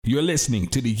You're listening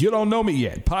to the You Don't Know Me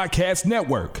Yet Podcast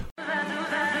Network.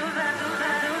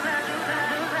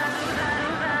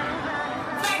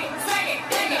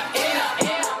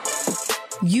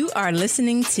 You are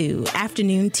listening to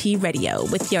Afternoon Tea Radio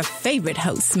with your favorite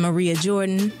hosts, Maria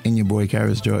Jordan. And your boy,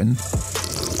 Karis Jordan.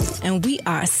 And we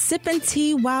are sipping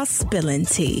tea while spilling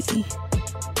tea.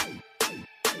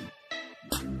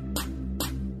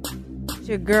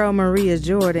 Your girl Maria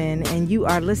Jordan, and you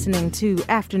are listening to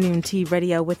Afternoon Tea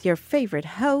Radio with your favorite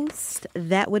host.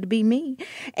 That would be me.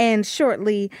 And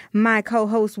shortly, my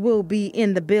co-host will be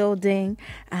in the building,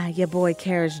 your boy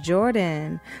Karis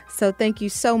Jordan. So thank you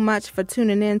so much for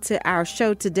tuning in to our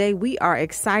show today. We are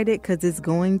excited because it's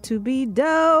going to be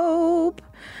dope.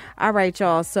 All right,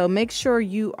 y'all. So make sure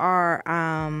you are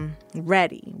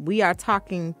ready. We are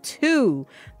talking to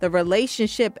the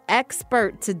relationship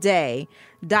expert today,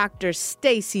 Dr.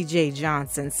 Stacii J.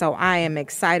 Johnson. So I am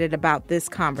excited about this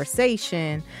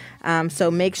conversation. So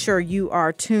make sure you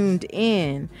are tuned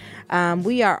in.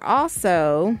 We are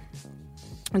also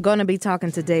going to be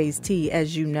talking today's tea,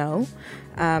 as you know.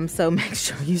 So make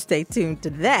sure you stay tuned to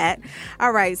that.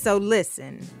 All right. So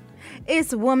listen.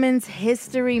 It's Women's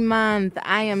History Month.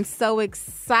 I am so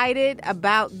excited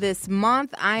about this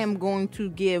month. I am going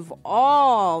to give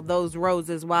all those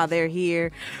roses while they're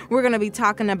here. We're going to be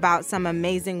talking about some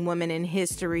amazing women in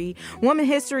history. Women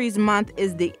History Month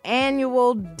is the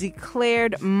annual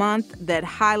declared month that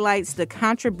highlights the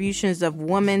contributions of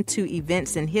women to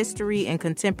events in history and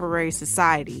contemporary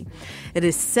society. It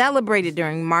is celebrated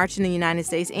during March in the United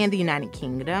States and the United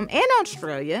Kingdom and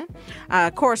Australia,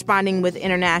 corresponding with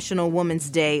International Women's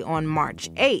Day on March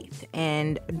 8th,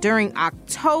 and during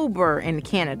October in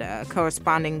Canada,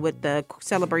 corresponding with the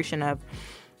celebration of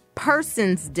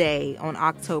Persons Day on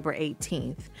October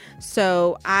 18th.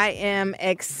 So I am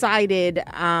excited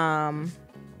about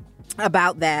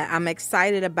that. I'm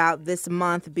excited about this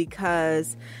month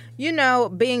because, you know,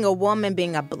 being a woman,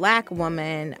 being a Black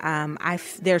woman,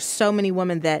 there's so many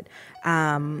women that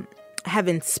have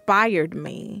inspired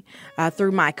me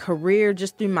through my career,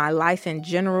 just through my life in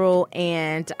general.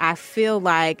 And I feel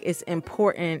like it's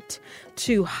important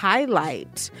to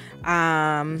highlight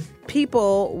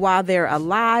people while they're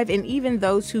alive, and even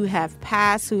those who have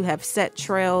passed, who have set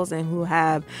trails and who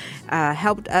have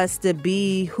helped us to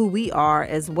be who we are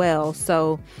as well.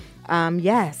 So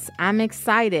yes, I'm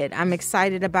excited. I'm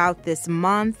excited about this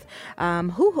month.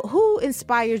 Who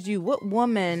inspires you? What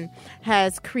woman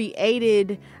has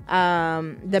created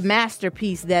the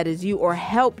masterpiece that is you, or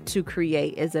helped to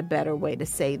create is a better way to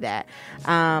say that?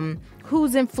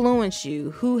 Who's influenced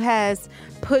you? Who has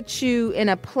put you in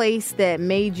a place that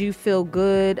made you feel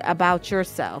good about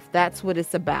yourself? That's what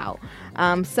it's about.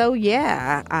 So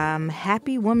yeah,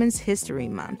 happy Women's History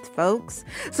Month, folks.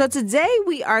 So today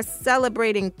we are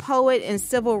celebrating poet and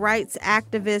civil rights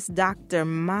activist Dr.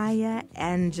 Maya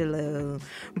Angelou,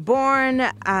 born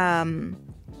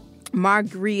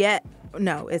Marguerite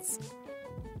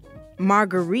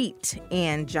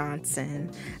Ann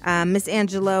Johnson. Miss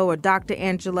Angelou, or Dr.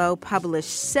 Angelou, published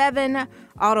 7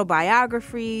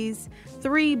 autobiographies,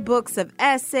 3 books of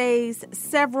essays,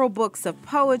 several books of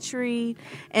poetry,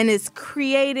 and is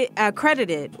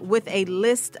credited with a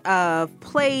list of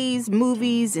plays,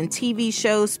 movies, and TV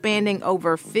shows spanning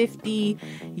over 50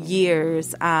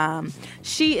 years.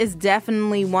 She is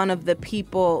definitely one of the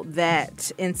people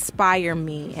that inspire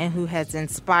me and who has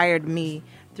inspired me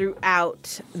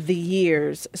throughout the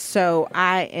years. So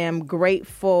I am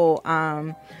grateful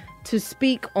to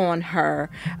speak on her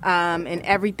and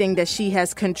everything that she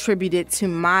has contributed to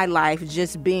my life,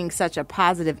 just being such a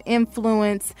positive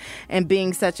influence and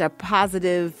being such a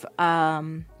positive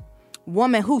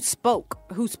woman who spoke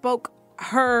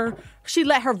she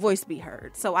let her voice be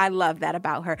heard. So I love that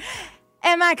about her.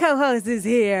 And my co-host is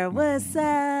here. What's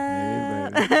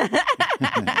up? Hey,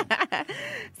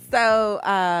 So,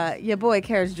 your boy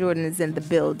Karis Jordan is in the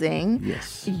building.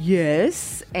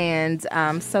 Yes. And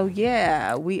so,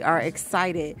 yeah, we are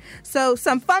excited. So,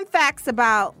 some fun facts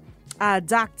about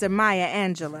Dr. Maya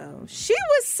Angelou. She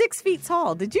was 6 feet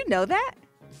tall. Did you know that?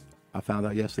 I found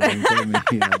out yesterday. You told me.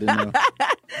 Yeah, I didn't know.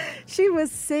 She was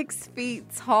 6 feet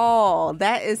tall.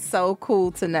 That is so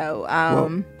cool to know.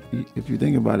 Well, if you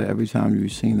think about it, every time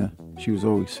you've seen her, she was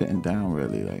always sitting down,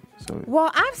 really, like so.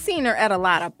 Well, I've seen her at a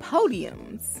lot of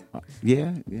podiums.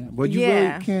 Yeah. But you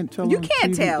really can't tell. You on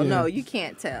can't TV. tell. Yeah. No, you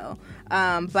can't tell.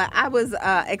 But I was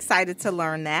excited to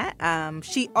learn that.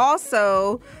 She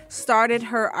also started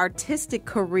her artistic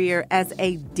career as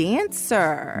a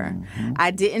dancer. Mm-hmm.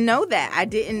 I didn't know that. I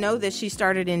didn't know that she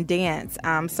started in dance.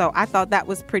 So I thought that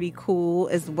was pretty cool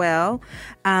as well.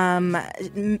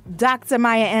 Dr.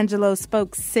 Maya Angelou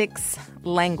spoke 6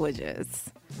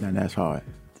 languages. And that's hard.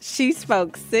 She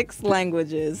spoke 6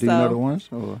 languages. Do you know the ones?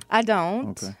 Or? I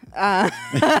don't. Okay.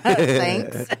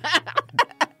 Thanks.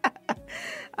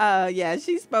 Yeah,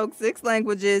 she spoke 6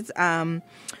 languages.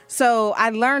 So I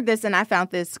learned this and I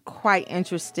found this quite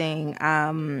interesting.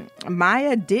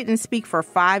 Maya didn't speak for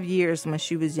 5 years when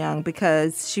she was young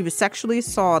because she was sexually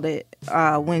assaulted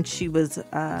when she was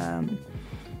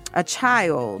a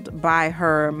child by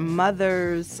her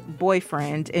mother's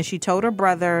boyfriend, and she told her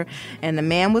brother, and the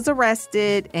man was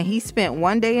arrested, and he spent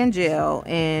 1 day in jail,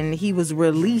 and he was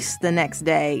released the next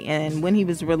day. And when he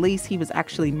was released, he was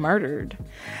actually murdered.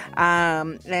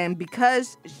 And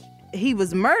because he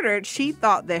was murdered, she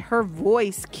thought that her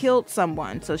voice killed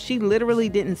someone. So she literally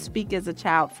didn't speak as a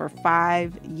child for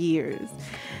 5 years.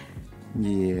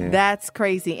 Yeah. That's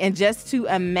crazy. And just to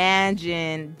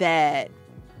imagine that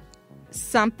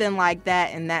something like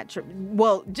that and that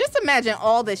well, just imagine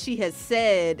all that she has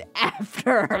said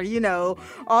after,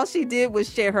 all she did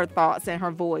was share her thoughts and her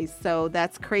voice. So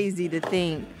that's crazy to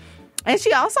think. And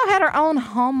she also had her own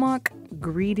Hallmark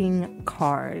greeting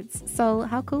cards. So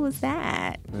how cool is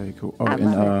that? Very cool. Oh,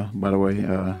 and by the way,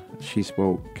 she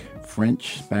spoke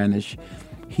French, Spanish,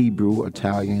 Hebrew,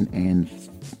 Italian, and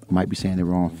I might be saying it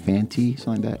wrong, Fanti,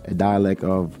 something like that, a dialect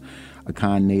of a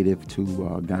kind native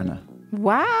to Ghana.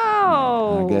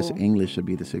 Wow. I guess English should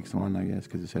be the 6th one, I guess,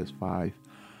 because it says 5.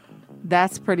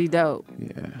 That's pretty dope.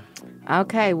 Yeah.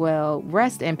 Okay, well,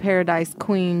 rest in paradise,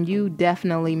 Queen. You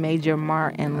definitely made your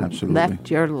mark and Absolutely. left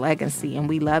your legacy, and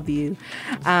we love you.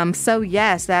 So,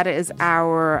 yes, that is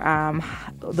our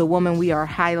the woman we are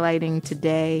highlighting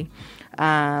today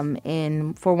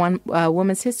for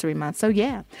Women's History Month. So,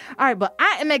 yeah. All right, but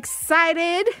I am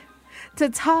excited to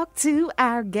talk to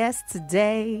our guest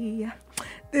today.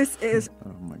 This is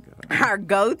our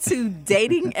go-to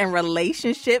dating and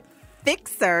relationship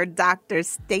fixer, Dr.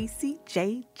 Stacii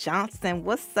J. Johnson.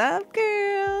 What's up,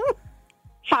 girl?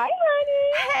 Hi,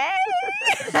 honey.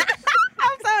 Hey.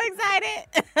 I'm so excited.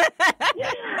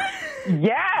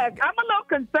 Yes, I'm a little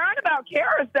concerned about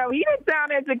Karis, though. He didn't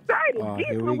sound as excited. Oh, Jeez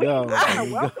here we Louise, go.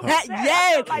 welcome back.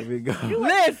 Yes. Like, Here we go.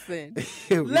 Listen,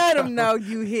 let them know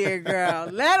you here, girl.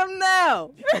 Let them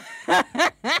know.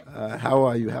 How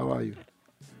are you?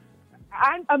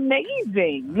 I'm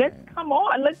amazing. Come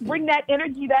on. Let's bring that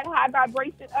energy, that high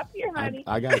vibration up here, honey.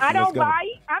 I got you. I don't Let's go.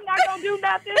 bite. I'm not going to do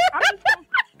nothing.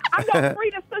 I'm going to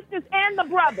free the sisters and the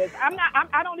brothers.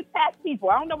 I don't attack people.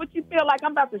 I don't know what you feel like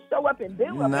I'm about to show up and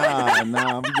do. Nah,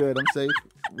 I'm good. I'm safe.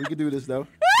 We can do this, though.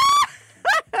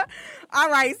 All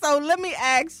right, so let me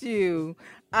ask you,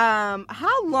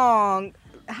 how long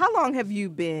have you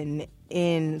been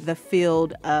in the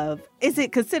field of, is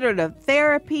it considered a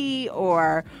therapy,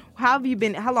 or how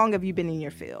long have you been in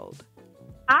your field?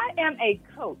 I am a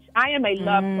coach. I am a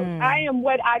love coach. I am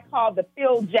what I call the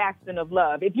Phil Jackson of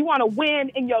love. If you want to win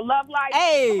in your love life,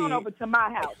 come on over to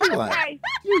my house. Okay?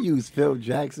 You use Phil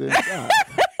Jackson. God.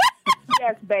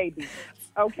 Yes, baby.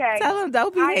 Okay? Tell them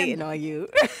don't be hating on you.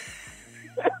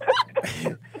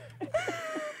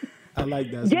 I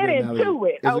like that. Get into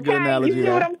it, It's a good okay? analogy, You see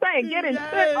yeah. what I'm saying? Get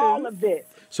into all of this.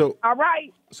 So, All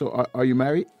right? are you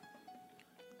married?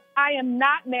 I am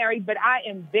not married, but I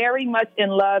am very much in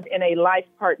love in a life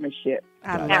partnership.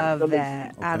 I love Absolutely.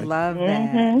 that. I Okay. love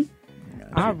that.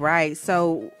 All right.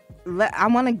 So I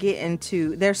want to get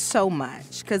into, there's so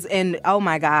much and oh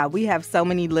my God, we have so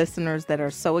many listeners that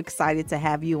are so excited to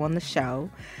have you on the show.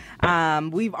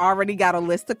 We've already got a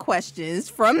list of questions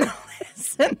from the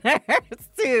listeners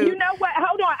too. You know what?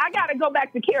 Hold on. I got to go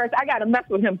back to Karis. I got to mess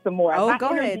with him some more. Oh, My go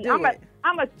ahead. energy- Do it.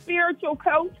 I'm a spiritual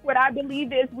coach. What I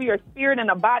believe is we are spirit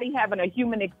and a body having a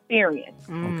human experience.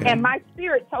 Okay. And my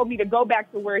spirit told me to go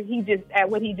back to what he just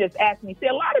asked me. See,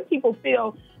 a lot of people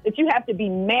feel that you have to be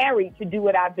married to do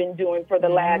what I've been doing for the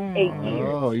last 8 years.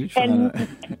 Oh, you trying to...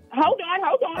 Hold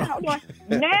on.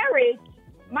 Marriage.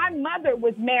 My mother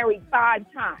was married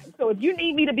 5 times. So if you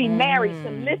need me to be married to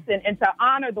listen and to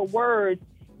honor the words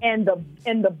and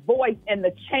the voice and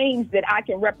the change that I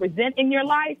can represent in your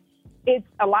life, it's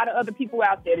a lot of other people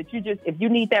out there that if you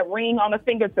need that ring on a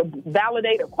finger to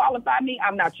validate or qualify me,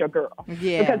 I'm not your girl.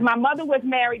 Yeah. Because my mother was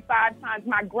married 5 times.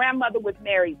 My grandmother was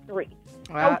married 3.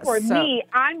 So for me,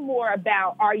 I'm more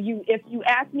about, if you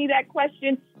ask me that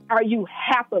question, are you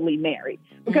happily married?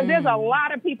 Because there's a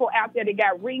lot of people out there that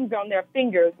got rings on their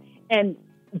fingers and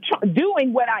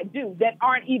doing what I do that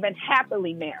aren't even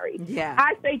happily married. Yeah.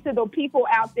 I say to the people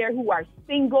out there who are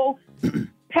single,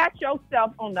 pat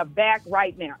yourself on the back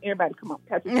right now. Everybody, come on,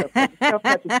 pat yourself,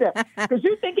 pat yourself. Because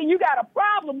you're thinking you got a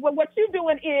problem. Well, what you're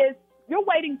doing is you're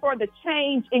waiting for the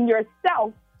change in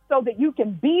yourself so that you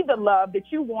can be the love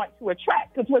that you want to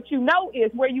attract. Because what you know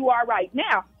is where you are right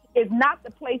now is not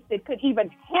the place that could even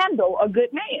handle a good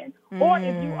man. Or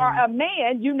if you are a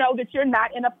man, you know that you're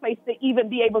not in a place to even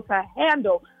be able to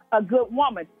handle a good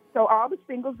woman. So all the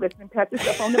singles listening, pat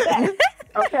yourself on the back,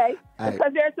 okay?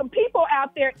 Because there are some people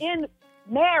out there in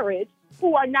marriage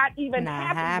who are not even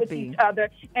happy with each other,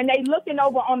 and they looking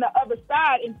over on the other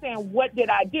side and saying, what did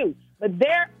I do? But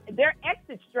their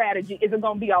exit strategy is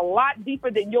going to be a lot deeper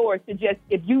than yours to just,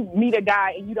 if you meet a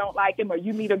guy and you don't like him, or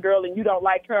you meet a girl and you don't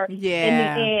like her, in the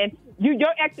end,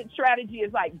 your exit strategy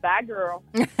is like, bye, girl,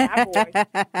 bye, boy.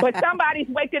 But somebody's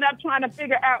waking up trying to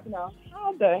figure out,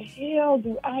 how the hell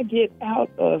do I get out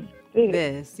of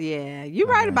this? Yeah. You're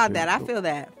right about that. I feel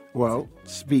that. Well,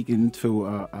 speaking to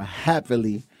a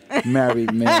happily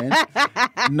married man,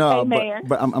 no,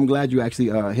 but I'm glad you actually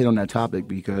hit on that topic,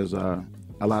 because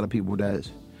a lot of people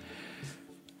that's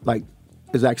like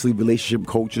is actually relationship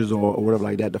coaches or whatever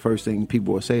like that. The first thing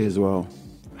people will say is, well,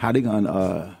 how they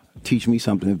gonna teach me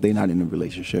something if they're not in a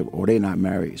relationship or they're not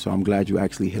married? So I'm glad you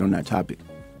actually hit on that topic.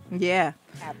 Yeah.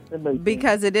 Absolutely.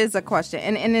 Because it is a question,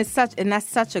 and that's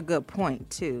such a good point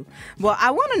too. Well, I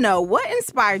want to know what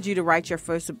inspired you to write your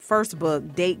first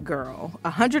book, Date Girl,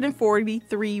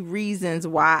 143 Reasons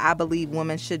Why I Believe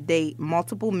Women Should Date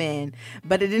Multiple Men.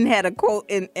 But it didn't have a quote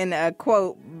in a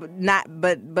quote,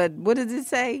 but what does it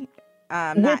say?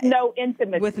 With no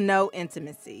intimacy. With no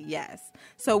intimacy, yes.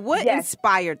 So what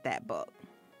inspired that book?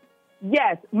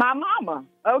 Yes, my mama.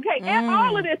 Okay, and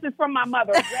all of this is from my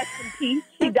mother. Rest in peace.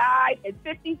 She died at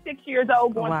 56 years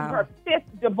old, going through her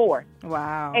 5th divorce.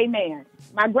 Wow. Amen.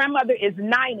 My grandmother is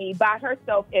 90 by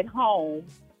herself at home,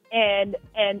 and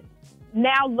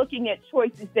now looking at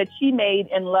choices that she made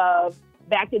in love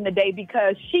back in the day,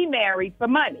 because she married for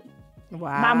money.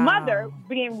 Wow. My mother,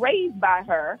 being raised by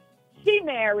her, she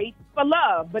married for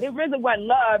love, but it really wasn't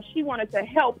love. She wanted to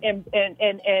help, and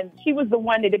she was the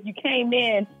one that if you came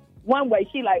in one way,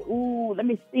 she like, ooh, let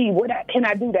me see, can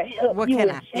I do to help you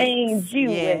and change you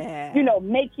and,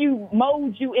 make you,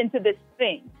 mold you into this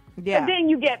thing. Yeah. But then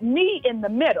you get me in the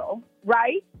middle,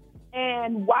 right?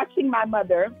 And watching my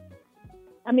mother,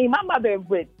 my mother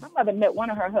met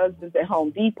one of her husbands at Home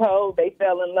Depot. They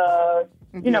fell in love.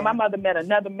 My mother met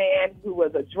another man who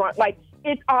was a drunk. Like,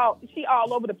 she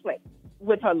all over the place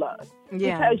with her love.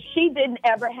 Yeah. Because she didn't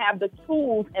ever have the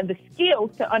tools and the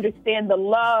skills to understand the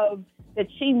love that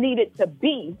she needed to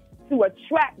be to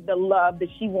attract the love that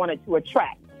she wanted to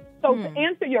attract. So to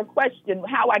answer your question,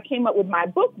 how I came up with my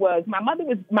book was my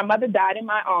mother died in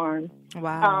my arms.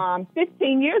 Wow.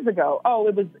 15 years ago. Oh,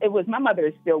 it was my mother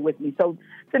is still with me. So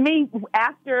to me,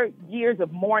 after years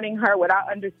of mourning her, what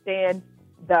I understand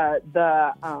the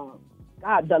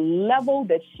level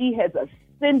that she has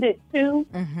ascended to,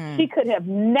 she could have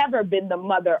never been the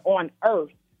mother on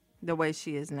earth the way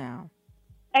she is now.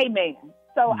 Amen.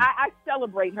 So I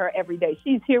celebrate her every day.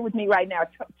 She's here with me right now.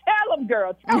 Tell them,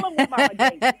 girl. Tell them what Mama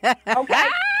gave me. Okay?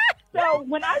 So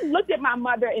when I looked at my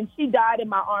mother and she died in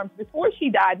my arms, before she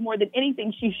died, more than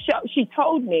anything, she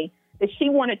told me that she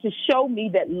wanted to show me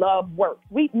that love works.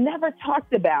 We never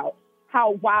talked about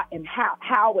how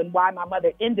and why my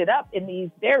mother ended up in these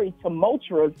very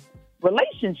tumultuous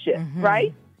relationships,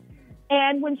 right?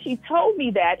 And when she told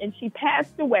me that and she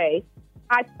passed away,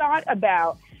 I thought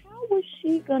about, how was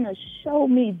she going to show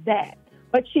me that?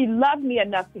 But she loved me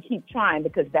enough to keep trying,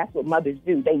 because that's what mothers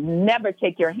do. They never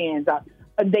take your hands off.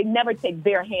 They never take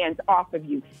their hands off of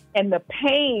you. And the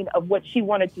pain of what she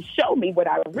wanted to show me, what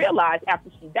I realized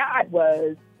after she died,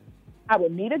 was I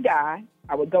would meet a guy.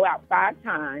 I would go out 5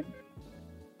 times.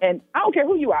 And I don't care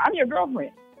who you are. I'm your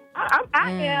girlfriend.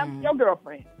 I am your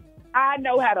girlfriend. I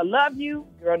know how to love you.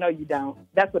 Girl, no, you don't.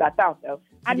 That's what I thought, though.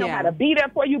 I know how to be there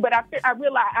for you, but I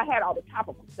realized I had all the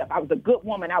topical stuff. I was a good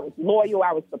woman. I was loyal.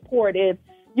 I was supportive.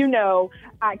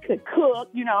 I could cook.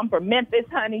 I'm from Memphis,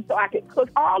 honey, so I could cook.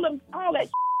 All that,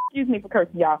 excuse me for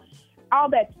cursing, y'all, all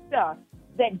that stuff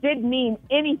that didn't mean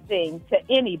anything to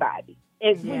anybody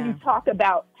is when you talk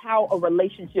about how a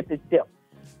relationship is built.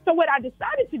 So what I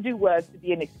decided to do was to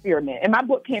be an experiment. And my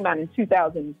book came out in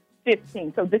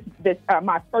 2015. So this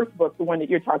my first book, the one that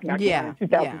you're talking about, came out in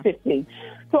 2015.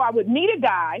 So I would meet a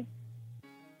guy.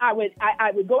 I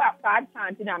would go out 5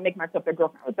 times and I'd make myself their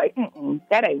girlfriend. I would say,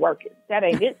 that ain't working. That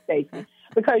ain't it, Stacii.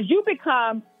 Because you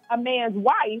become a man's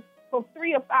wife for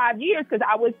 3 or 5 years because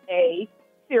I was a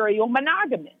serial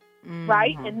monogamist,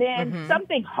 right? And then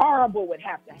something horrible would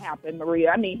have to happen, Maria.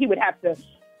 I mean, he would have to,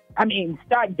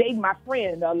 start dating my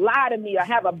friend or lie to me or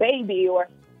have a baby or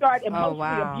start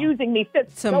emotionally abusing me.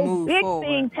 Those big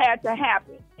things had to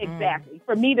happen, exactly,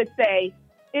 for me to say,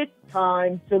 it's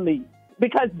time to leave.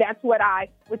 Because that's what I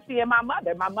would see in my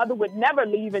mother. My mother would never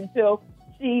leave until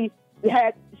she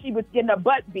was getting her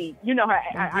butt beat,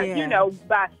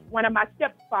 by one of my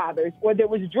stepfathers, or there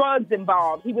was drugs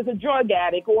involved. He was a drug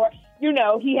addict, or,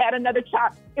 he had another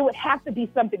child. It would have to be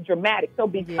something dramatic. So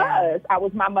because I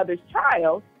was my mother's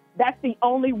child, that's the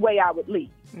only way I would leave.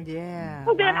 Yeah.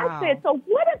 So then I said, so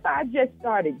what if I just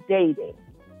started dating?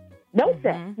 No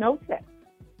sex,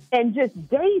 and just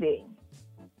dating.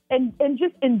 And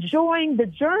just enjoying the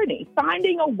journey,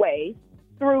 finding a way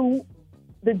through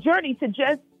the journey to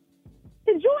just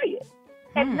enjoy it.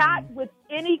 And not with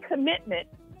any commitment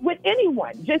with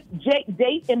anyone. Just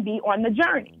date and be on the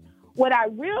journey. What I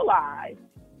realized,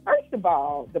 first of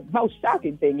all, the most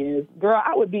shocking thing is, girl,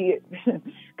 I would be,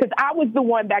 because I was the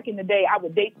one back in the day, I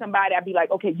would date somebody, I'd be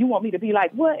like, okay, you want me to be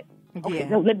like what? Okay,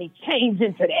 no, let me change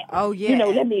into that. Oh, yeah.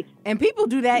 And people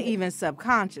do that even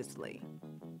subconsciously.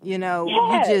 You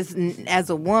just, as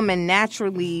a woman,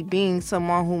 naturally being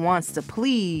someone who wants to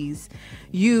please,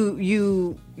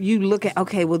 you look at,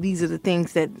 okay, well, these are the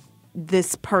things that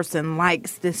this person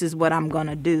likes. This is what I'm going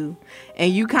to do.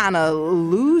 And you kind of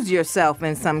lose yourself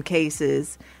in some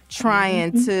cases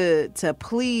trying to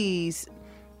please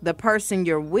the person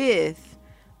you're with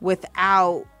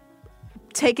without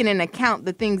taking into account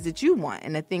the things that you want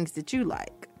and the things that you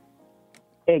like.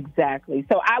 Exactly.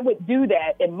 So I would do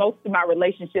that in most of my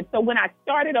relationships. So when I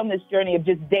started on this journey of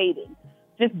just dating,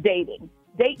 just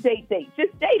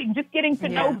getting to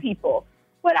know people,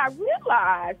 what I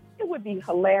realized, it would be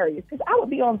hilarious because I would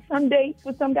be on some dates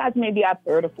with some guys, maybe our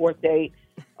 3rd or 4th date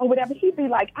or whatever. He'd be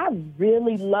like, I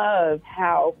really love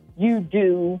how you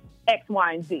do X,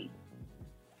 Y, and Z.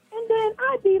 And then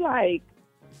I'd be like,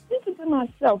 thinking to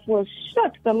myself, well,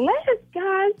 shucks, the last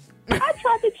guys, I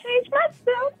tried to change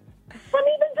myself from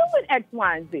even doing X,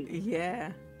 Y, and Z.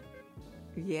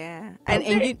 Yeah. And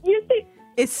you see,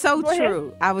 it's so true.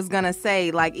 Ahead. I was going to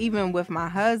say, like, even with my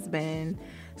husband,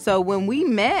 so when we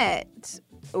met,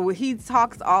 he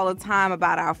talks all the time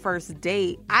about our first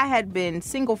date. I had been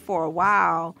single for a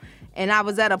while, and I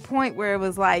was at a point where it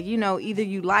was like, either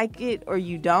you like it or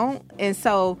you don't. And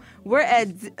so we're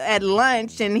at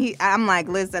lunch, and I'm like,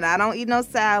 listen, I don't eat no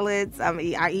salads.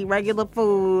 I eat regular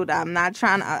food. I'm not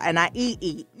trying to, and I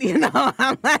eat.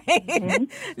 I'm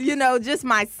like, just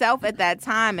myself at that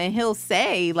time. And he'll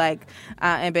say, like,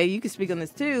 and baby, you can speak on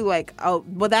this too. Like, oh,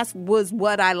 well, was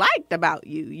what I liked about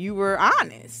you. You were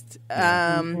honest,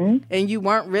 and you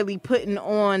weren't really putting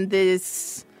on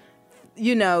this,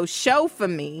 show for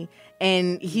me.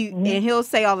 And he'll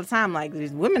say all the time, like,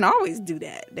 women always do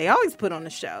that. They always put on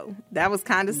a show. That was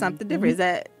kind of something different. Is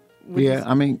that?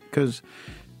 Because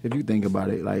if you think about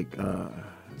it, like,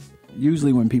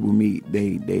 usually when people meet,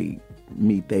 they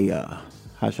meet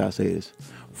how should I say this?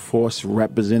 Force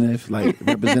representative,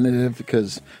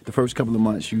 because the first couple of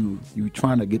months you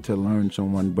trying to get to learn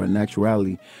someone, but in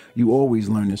actuality, you always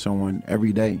learning someone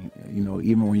every day.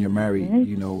 Even when you're married,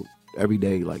 every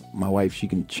day, like my wife, she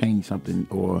can change something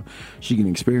or she can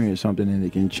experience something and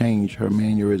it can change her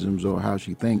mannerisms or how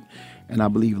she think. And I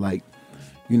believe a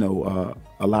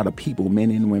lot of people,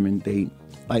 men and women, they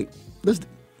like, let's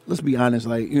be honest,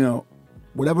 like,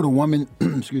 whatever the woman,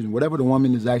 whatever the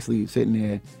woman is actually sitting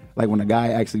there, like when a guy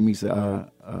actually meets a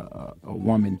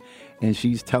woman and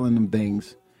she's telling them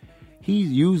things, he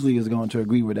usually is going to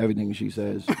agree with everything she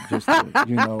says, just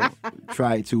to,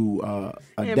 try to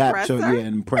adapt to and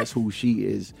impress who she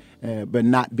is, but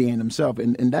not being himself.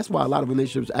 And that's why a lot of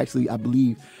relationships actually, I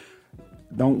believe,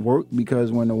 don't work,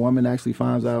 because when a woman actually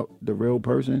finds out the real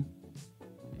person,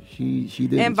 she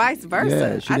didn't. And vice versa.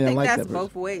 Yeah, she didn't like that's that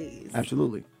both ways.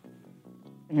 Absolutely.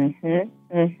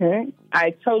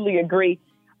 I totally agree.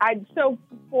 So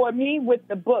for me with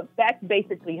the book, that's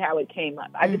basically how it came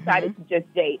up. I decided to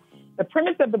just date. The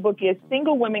premise of the book is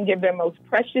single women give their most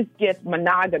precious gift,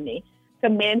 monogamy, to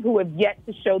men who have yet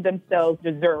to show themselves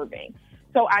deserving.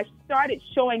 So I started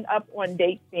showing up on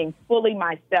dates being fully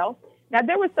myself. Now,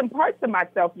 there were some parts of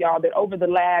myself, y'all, that over the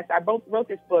last, I wrote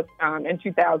this book in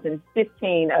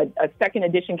 2015. A second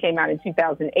edition came out in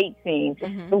 2018.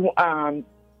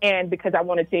 And because I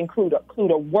wanted to include a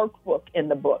workbook in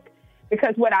the book.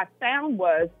 Because what I found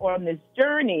was on this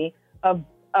journey of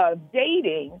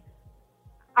dating,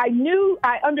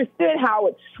 I understood how I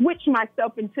would switch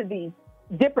myself into these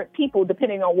different people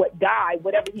depending on what guy,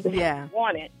 whatever he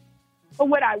wanted. But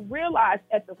what I realized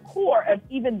at the core of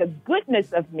even the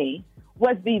goodness of me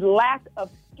was the lack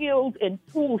of skills and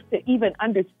tools to even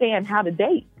understand how to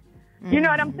date. You know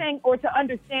what I'm saying? Or to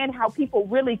understand how people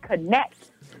really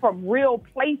connect from real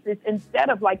places instead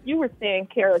of, like you were saying,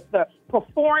 Karis, the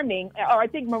performing, or I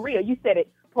think, Maria, you said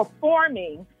it,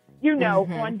 performing,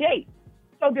 on dates.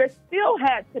 So there still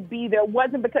had to be, there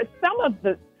wasn't, because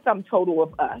some total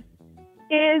of us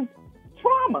is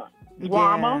drama,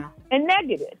 and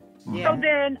negative. Yeah. So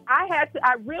then I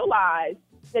realized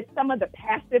that some of the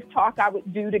passive talk I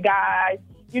would do to guys,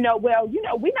 we're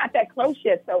not that close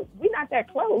yet, so we're not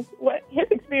that close. What his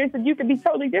experience of you could be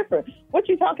totally different. What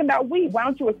you talking about? Why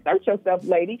don't you assert yourself,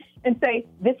 lady, and say,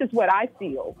 this is what I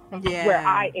feel, where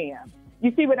I am.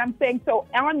 You see what I'm saying? So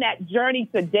on that journey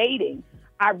to dating,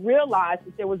 I realized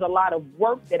that there was a lot of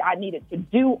work that I needed to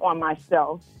do on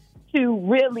myself to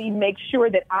really make sure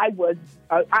that I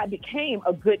became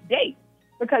a good date.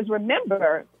 Because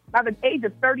remember, by the age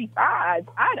of 35,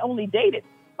 I'd only dated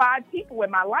 5 people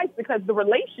in my life because the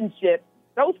relationship,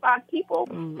 those 5 people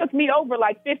took me over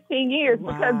like 15 years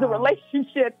because the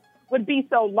relationship would be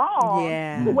so long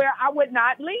to where I would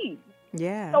not leave.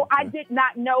 Yeah. So I did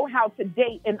not know how to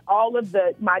date. In all of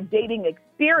my dating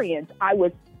experience, I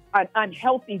was an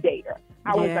unhealthy dater.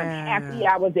 I was unhappy.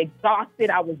 I was exhausted.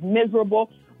 I was miserable.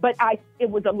 But it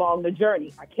was along the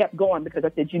journey. I kept going because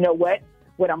I said, you know what?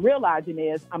 What I'm realizing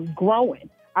is I'm growing.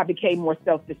 I became more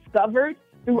self-discovered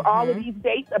through all of these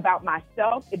dates about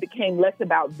myself. It became less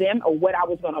about them or what I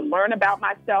was going to learn about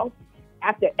myself.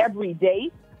 After every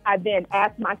date, I then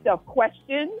asked myself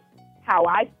questions, how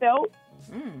I felt.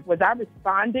 Was I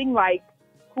responding like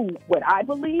what I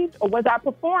believed, or was I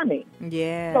performing?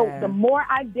 Yeah. So the more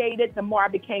I dated, the more I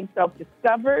became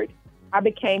self-discovered. I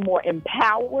became more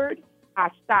empowered. I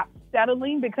stopped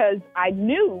settling because I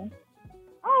knew,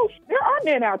 there are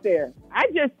men out there. I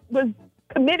just was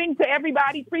committing to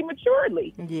everybody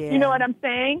prematurely. Yeah. You know what I'm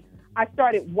saying? I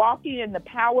started walking in the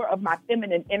power of my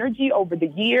feminine energy over the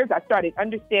years. I started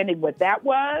understanding what that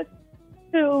was.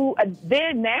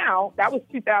 Then now, that was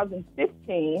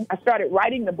 2015. I started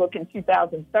writing the book in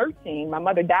 2013. My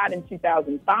mother died in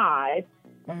 2005.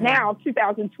 Now,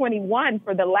 2021,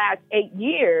 for the last 8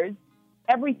 years,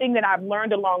 everything that I've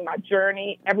learned along my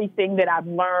journey, everything that I've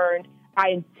learned, I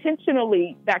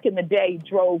intentionally, back in the day,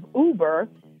 drove Uber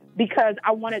because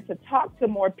I wanted to talk to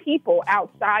more people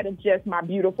outside of just my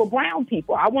beautiful brown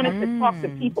people. I wanted to talk to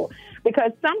people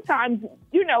because sometimes,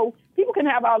 people can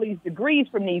have all these degrees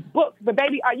from these books, but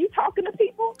baby, are you talking to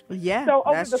people? Yeah, so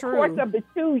over the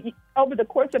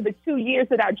course of the 2 years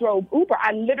that I drove Uber,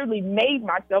 I literally made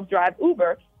myself drive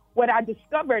Uber. What I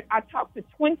discovered, I talked to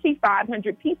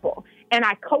 2,500 people, and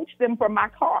I coached them from my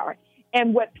car.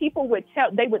 And what people would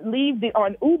they would leave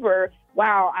on Uber.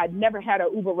 Wow, I'd never had an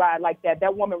Uber ride like that.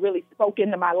 That woman really spoke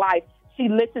into my life. She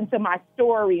listened to my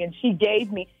story, and she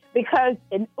gave me, because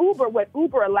in Uber, what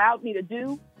Uber allowed me to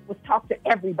do was talk to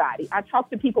everybody. I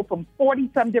talked to people from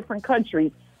 40-some different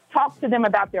countries, talked to them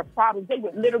about their problems. They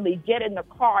would literally get in the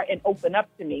car and open up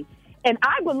to me. And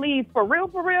I believe, for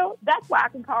real, that's why I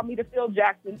can call me the Phil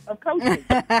Jackson of coaching,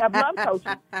 of love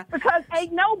coaching. Because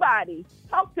ain't nobody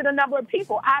talked to the number of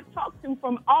people I've talked to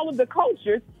from all of the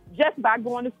cultures just by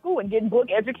going to school and getting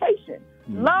book education.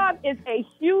 Love is a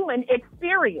human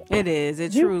experience. It is.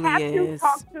 It truly is. You have to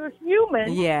talk to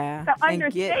humans to understand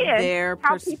and get their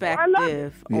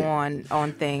perspective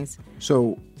on things.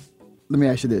 So let me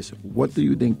ask you this. What do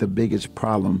you think the biggest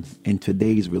problem in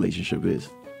today's relationship is?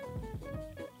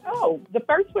 The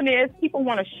first one is people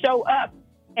want to show up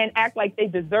and act like they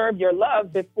deserve your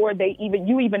love before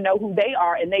you even know who they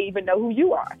are and they even know who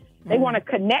you are. They want to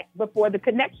connect before the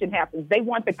connection happens. They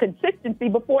want the consistency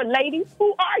before, ladies,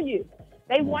 who are you?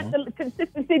 They want the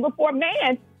consistency before,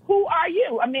 man, who are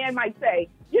you? A man might say,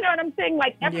 you know what I'm saying?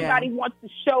 Like, everybody wants to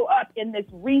show up in this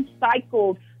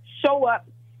recycled, show up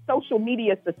social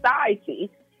media society.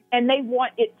 And they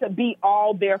want it to be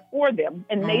all there for them,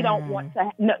 and they don't want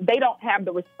to. They don't have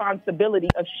the responsibility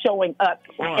of showing up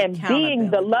and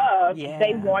being the love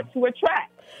they want to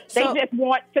attract. They just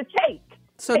want to take.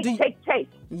 So take.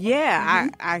 Yeah,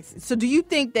 So do you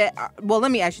think that? Well,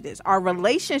 let me ask you this: are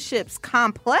relationships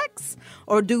complex,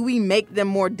 or do we make them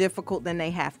more difficult than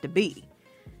they have to be?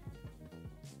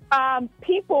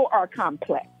 People are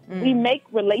complex. We make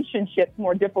relationships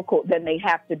more difficult than they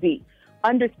have to be.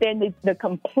 Understanding the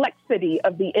complexity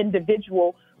of the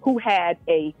individual who had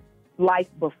a life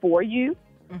before you,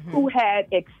 who had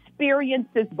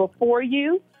experiences before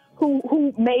you,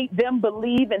 who made them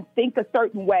believe and think a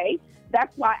certain way.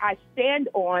 That's why I stand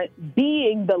on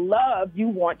being the love you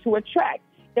want to attract.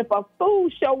 If a fool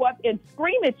show up and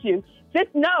scream at you,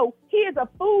 just know he is a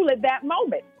fool at that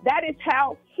moment. That is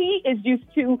how he is used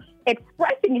to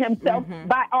expressing himself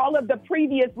by all of the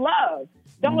previous love.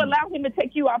 Don't allow him to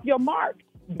take you off your mark.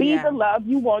 Be the love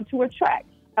you want to attract.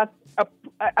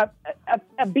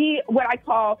 Be what I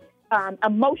call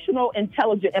emotional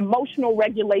intelligence, emotional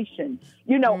regulation.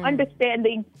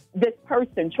 Understanding this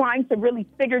person, trying to really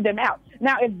figure them out.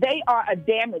 Now, if they are a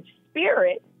damaged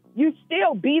spirit, you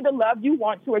still be the love you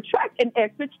want to attract and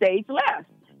exit stage left.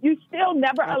 You still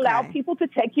never allow people to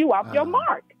take you off your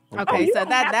mark. Okay, you so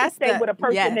don't have that's to stay with a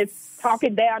person that's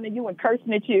talking down to you and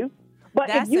cursing at you. But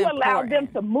if you allow them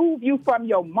to move you from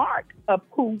your mark of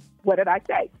what did I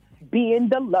say? Being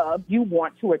the love you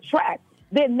want to attract,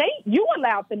 then you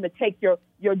allow them to take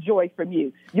your joy from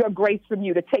you, your grace from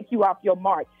you, to take you off your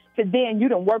mark. To then you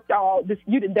done worked all this,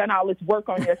 you done all this work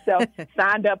on yourself,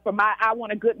 signed up for my I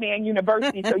Want a Good Man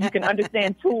University so you can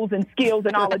understand tools and skills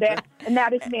and all of that. And now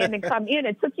this man then come in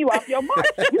and took you off your mark.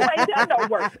 You ain't done no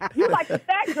work. You like the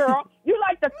fat girl. You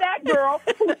like the fat girl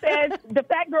who says, the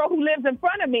fat girl who lives in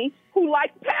front of me who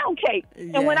likes pound cake.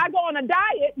 Yeah. And when I go on a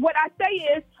diet, what I say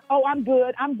is, oh, I'm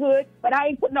good, but I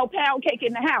ain't put no pound cake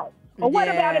in the house. Or what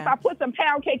about if I put some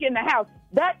pound cake in the house?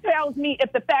 That tells me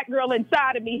if the fat girl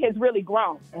inside of me has really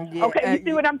grown. Yeah. Okay, you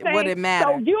see what I'm saying? Would it matter?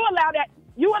 So you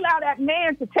allow that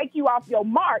man to take you off your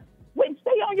mark. Wait, stay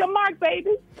on your mark,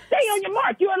 baby. Stay on your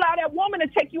mark. You allow that woman to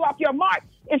take you off your mark.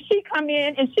 If she come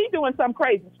in and she doing something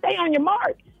crazy, stay on your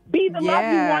mark. Be the love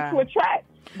you want to attract.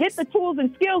 Get the tools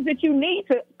and skills that you need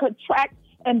to attract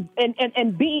and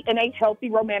be in a healthy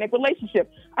romantic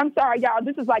relationship. I'm sorry, y'all.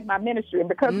 This is like my ministry, and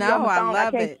because we're on the phone,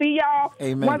 I can't see y'all.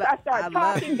 Amen. Once I start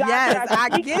talking, God,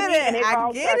 I get it.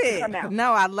 I get it.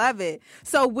 No, I love it.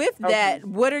 So with that,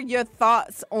 what are your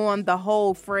thoughts on the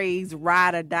whole phrase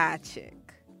 "ride or die"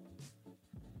 chick?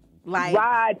 Like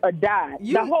ride or die.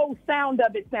 The whole sound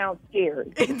of it sounds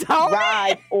scary.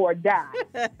 Ride or die.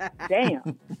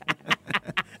 Damn.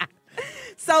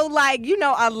 So, like,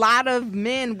 a lot of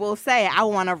men will say, I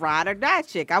want a ride or die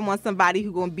chick. I want somebody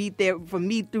who's going to be there for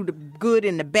me through the good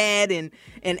and the bad and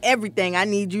everything. I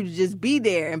need you to just be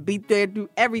there and be there through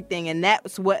everything. And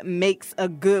that's what makes a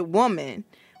good woman.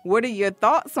 What are your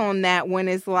thoughts on that when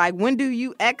it's like, when do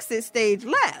you exit stage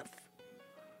left?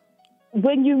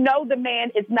 When you know the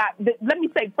man is not, let me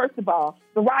say, first of all,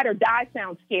 the ride or die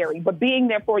sounds scary, but being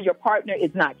there for your partner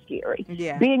is not scary.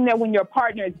 Yeah. Being there when your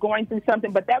partner is going through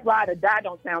something, but that ride or die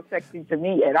don't sound sexy to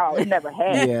me at all. It never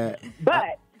has. Yeah.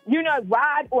 But,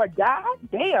 ride or die,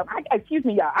 damn, excuse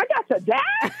me, y'all, I got to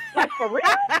die? Like, for real?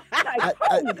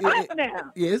 Like,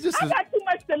 now. Yeah, it's just I got too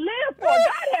much to live for.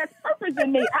 God has purpose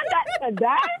in me. I got to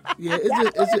die? Yeah,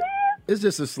 it's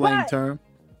just a slang term.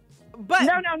 But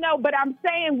No. But I'm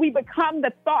saying we become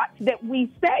the thoughts that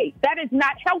we say. That is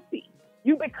not healthy.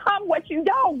 You become what you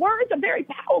know. Words are very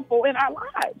powerful in our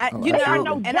lives. I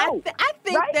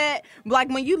think that, like,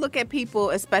 when you look at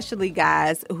people, especially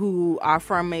guys who are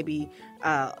from maybe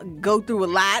go through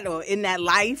a lot or in that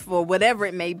life or whatever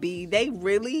it may be, they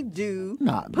really do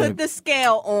put the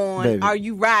scale on, baby, are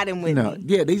you riding with me?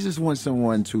 Yeah, they just want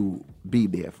someone to be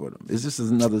there for them. It's just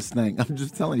another thing. I'm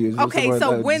just telling you. Okay,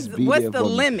 so what's the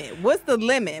limit? What's the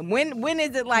limit? When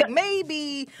is it like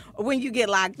maybe when you get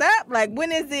locked up? Like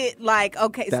when is it like,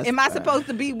 okay, so am I supposed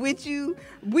to be with you?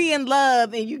 We in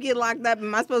love and you get locked up.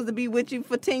 Am I supposed to be with you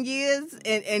for 10 years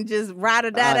and just ride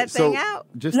or die that thing out?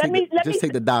 Just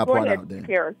take the die part out then.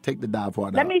 Here. Take the die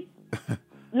part out.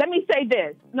 Let me say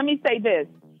this.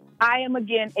 I am,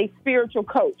 again, a spiritual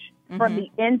coach. From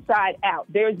the inside out.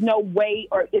 There's no way,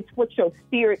 or it's what your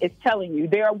spirit is telling you.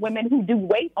 There are women who do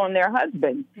wait on their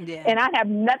husbands. Yeah. And I have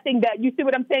nothing that, you see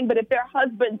what I'm saying? But if their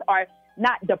husbands are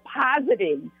not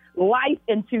depositing life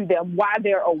into them while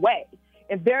they're away,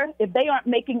 if they aren't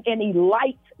making any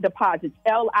light deposits,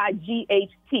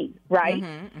 L-I-G-H-T, right?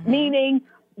 Meaning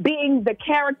being the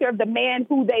character of the man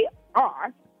who they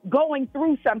are, going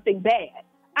through something bad.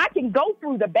 I can go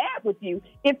through the bad with you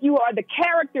if you are the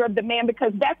character of the man,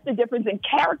 because that's the difference in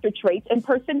character traits and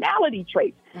personality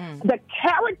traits. The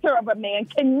character of a man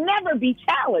can never be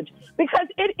challenged because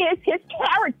it is his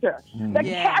character. The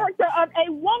character of a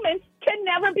woman can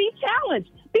never be challenged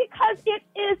because it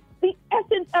is the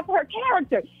essence of her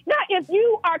character. Now, if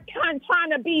you are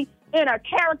trying to be in a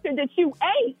character that you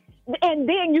ain't, and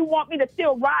then you want me to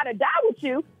still ride or die with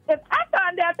you, if I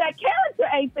find out that character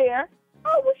ain't there,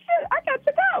 oh, well, shit, I got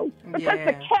to go. Because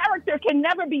the character can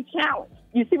never be challenged.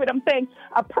 You see what I'm saying?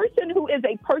 A person who is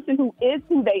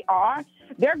who they are,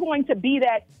 they're going to be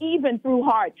that even through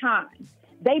hard times.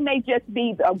 They may just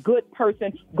be a good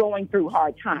person going through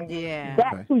hard times. Yeah.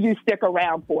 That's who you stick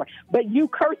around for. But you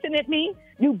cursing at me,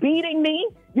 you beating me,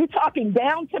 you talking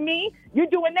down to me, you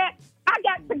doing that, I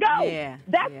got to go. Yeah.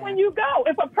 That's when you go.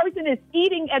 If a person is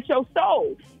eating at your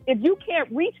soul, if you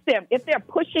can't reach them, if they're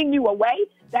pushing you away,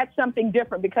 that's something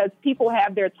different because people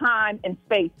have their time and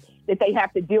space that they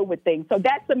have to deal with things. So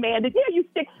that's a man that, you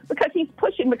stick because he's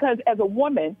pushing, because as a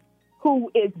woman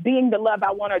who is being the love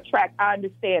I want to attract, I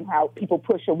understand how people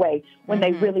push away when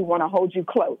they really want to hold you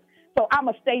close. So I'm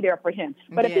going to stay there for him.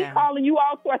 But if he's calling you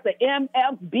all sorts of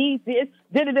MFB, this,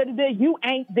 you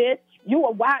ain't this, you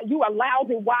a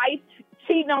lousy wife,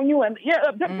 cheating on you, and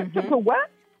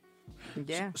what?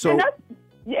 Yeah. So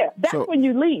that's when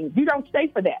you leave. You don't stay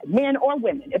for that, men or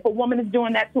women. If a woman is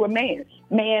doing that to a man,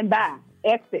 bye,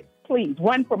 exit, please,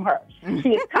 run from her. She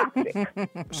is toxic.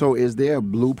 So is there a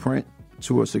blueprint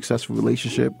to a successful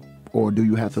relationship, or do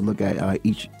you have to look at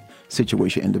each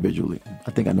situation individually?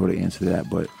 I think I know the answer to that,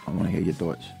 but I want to hear your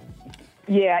thoughts.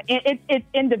 Yeah, it's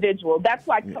individual. That's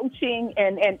why coaching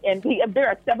and there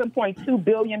are 7.2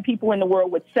 billion people in the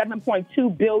world with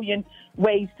 7.2 billion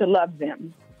ways to love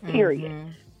them, period.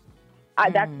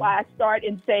 That's why I start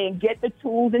in saying get the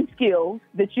tools and skills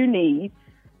that you need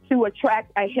to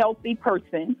attract a healthy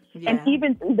person. And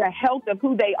even through the health of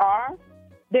who they are,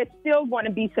 there's still going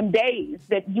to be some days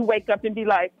that you wake up and be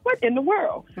like, what in the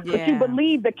world? But you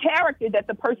believe the character that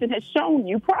the person has shown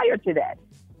you prior to that.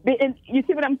 And you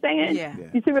see what I'm saying? Yeah.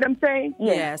 You see what I'm saying?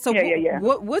 Yeah. So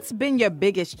what's been your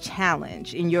biggest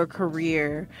challenge in your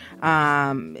career?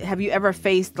 Have you ever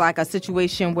faced like a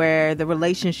situation where the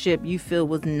relationship you feel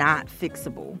was not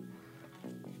fixable?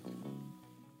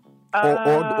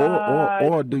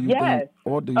 Or do you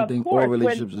think all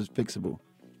relationships is fixable?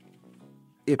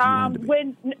 If you want to be.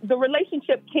 When the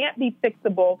relationship can't be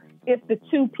fixable if the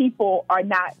two people are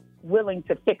not willing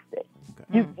to fix it.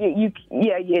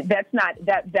 That's not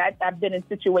that. I've been in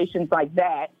situations like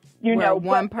that. Where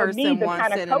one person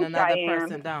wants it and another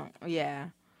person don't. Yeah.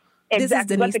 Exactly. This is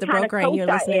Denise the Broker, and you're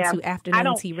listening to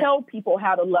Afternoon Tea. I don't tell people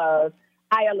how to love.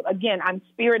 I'm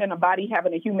spirit and a body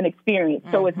having a human experience.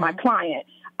 So is my client.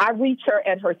 I reach her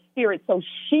at her spirit so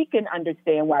she can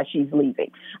understand why she's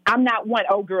leaving. I'm not one,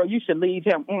 oh girl, you should leave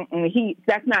him.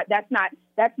 That's not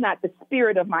the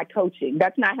spirit of my coaching.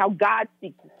 That's not how God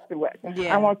speaks through us.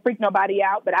 Yeah. I won't freak nobody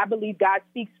out, but I believe God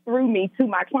speaks through me to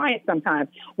my client sometimes.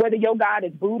 Whether your God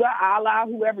is Buddha, Allah,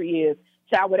 whoever he is,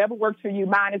 child, whatever works for you,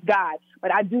 mine is God.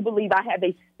 But I do believe I have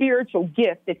a spiritual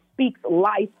gift that speaks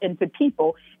life into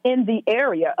people in the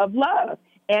area of love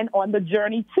and on the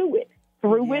journey to it.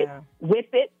 Through it,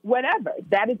 with it, whatever.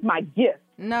 That is my gift.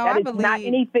 No, that I is believe not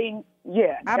anything.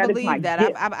 Yeah, I believe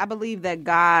that. I believe that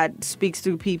God speaks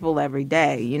through people every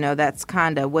day. You know, that's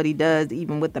kind of what he does,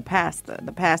 even with the pastor.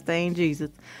 The pastor ain't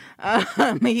Jesus.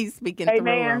 He's speaking through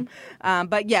him.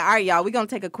 But yeah, all right, y'all. We're going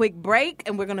to take a quick break,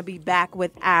 and we're going to be back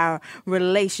with our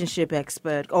relationship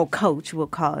expert, or coach, we'll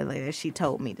call it later. She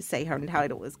told me to say her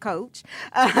title was coach.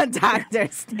 Dr.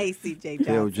 Stacii J.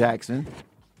 Johnson.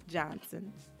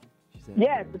 Johnson.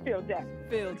 Yes, the Phil Jackson.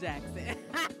 Phil Jackson.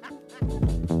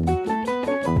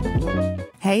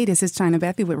 Hey, this is China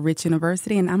Bethy with Rich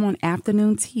University, and I'm on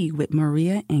Afternoon Tea with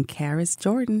Maria and Karis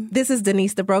Jordan. This is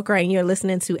Denise the Broker, and you're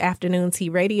listening to Afternoon Tea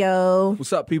Radio.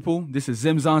 What's up, people? This is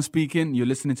Zimzon speaking. You're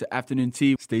listening to Afternoon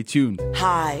Tea. Stay tuned.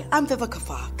 Hi, I'm Vivica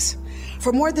Fox.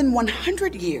 For more than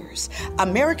 100 years,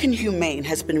 American Humane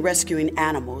has been rescuing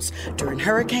animals during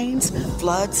hurricanes,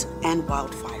 floods, and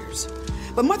wildfires.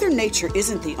 But Mother Nature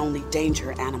isn't the only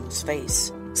danger animals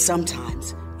face.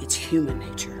 Sometimes it's human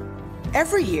nature.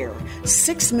 Every year,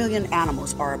 6 million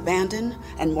animals are abandoned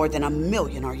and more than 1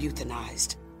 million are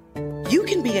euthanized. You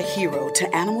can be a hero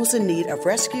to animals in need of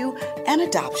rescue and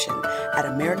adoption at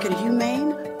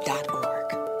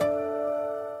AmericanHumane.org.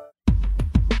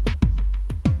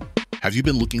 Have you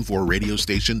been looking for a radio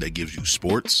station that gives you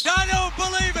sports? I don't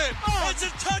believe it! It's a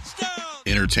touchdown!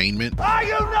 Entertainment? Are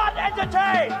you not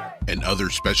entertained? And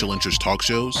other special interest talk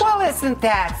shows? Well, isn't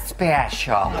that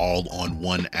special? All on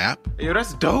one app? Yo,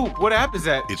 that's dope. What app is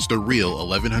that? It's the Real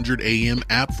 1100 AM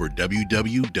app for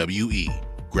WWE.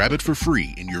 Grab it for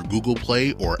free in your Google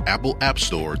Play or Apple App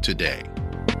Store today.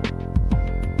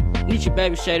 Meet your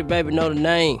baby, Shady Baby, know the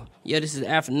name. Yeah, this is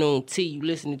Afternoon Tea you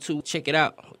listening to. Check it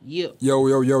out. Yeah.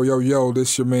 Yo,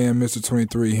 this your man, Mr.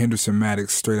 23, Henderson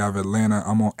Maddox, straight out of Atlanta.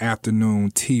 I'm on Afternoon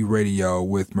Tea Radio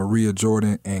with Maria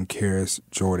Jordan and Karis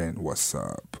Jordan. What's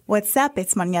up? What's up?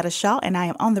 It's Monietta Shaw, and I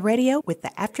am on the radio with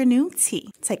the Afternoon Tea.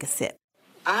 Take a sip.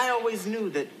 I always knew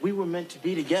that we were meant to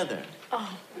be together.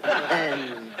 Oh.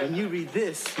 And when you read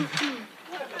this,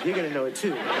 you're going to know it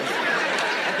too.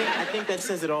 I think that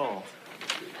says it all.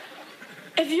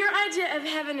 If your idea of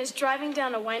heaven is driving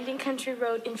down a winding country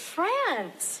road in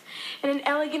France, and an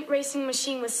elegant racing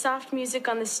machine with soft music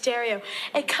on the stereo,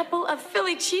 a couple of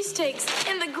Philly cheesesteaks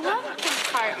in the glove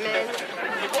compartment.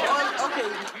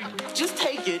 Okay, just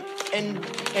take it and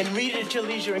read it at your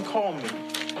leisure and call me.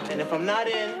 And if I'm not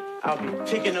in, I'll be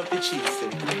picking up the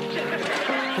cheesesteak.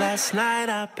 Last night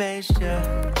I paced you,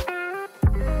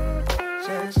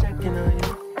 just checking on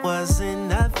you. Wasn't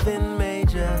nothing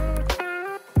major.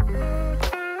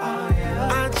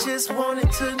 I just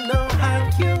wanted to know how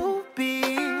you be.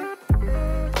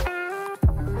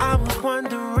 I was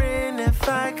wondering if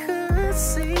I could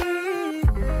see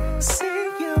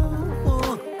you.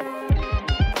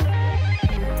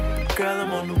 Girl,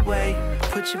 I'm on the way.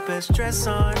 Put your best dress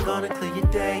on, gonna clear your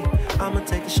day. I'ma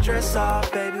take the stress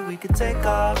off, baby, we can take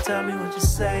off. Tell me what you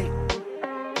say.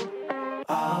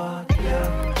 Oh,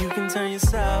 yeah. You can turn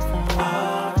yourself on,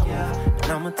 oh, yeah.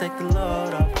 And I'ma take the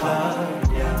load off, oh,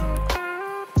 yeah.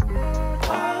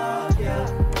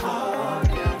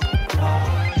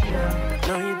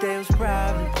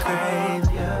 Probably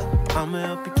crazy. I'ma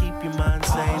help you keep your mind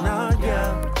sane. Oh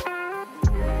yeah.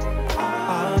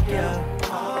 Oh yeah.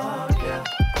 Oh yeah.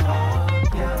 Oh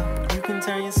yeah. You can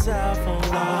turn yourself on. Oh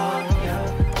yeah.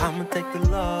 I'ma take the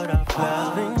load off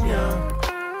loving you.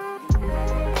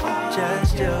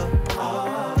 Just you.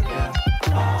 Oh yeah.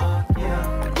 Oh yeah.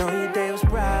 I know your day was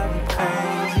probably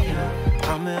crazy.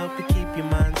 I'ma help you keep your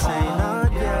mind sane. Oh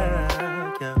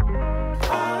yeah. Yeah.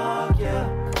 Oh yeah.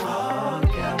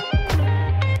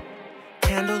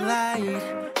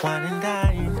 Candlelight, wine and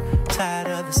dine, tired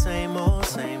of the same old,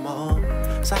 same old.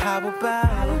 So how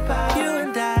about you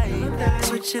and I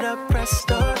switch it up,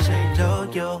 presto, change, oh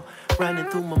yo. Running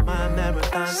through my mind,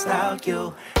 marathon style,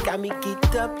 yo. Got me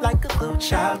geeked up like a little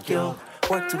child, yo.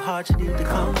 Work too hard, you need to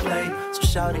come play. So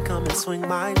shout it, come and swing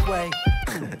my way.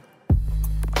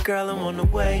 Girl, I'm on the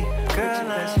way.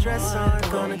 Girl, I'm stress on,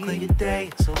 gonna clear your day.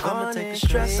 So I'ma take the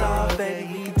stress off, baby.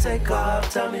 We can take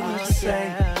off. Tell me what you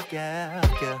say. Yeah,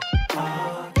 yeah.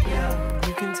 Oh, yeah.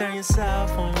 You can turn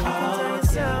yourself on. Oh,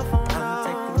 yeah. I'ma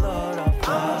take the load off.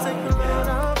 I'ma take the load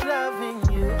off loving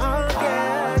you. Oh,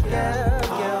 yeah, yeah,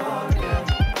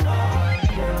 yeah.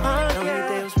 I know your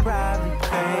day was probably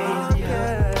crazy.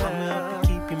 I'ma help you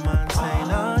keep your mind sane.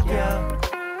 Oh, yeah.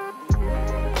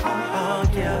 Oh,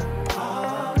 yeah.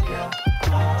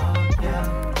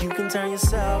 You can turn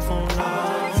yourself on,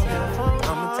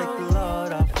 I'ma take the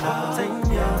load off, loving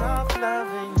you,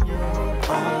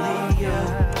 only you.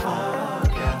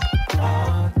 I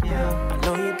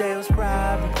know your day was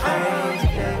probably crazy.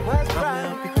 I'ma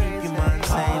help you keep your mind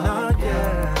sane. Oh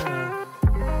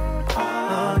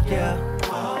yeah,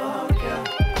 oh yeah,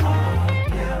 oh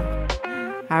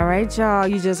yeah. All right, y'all.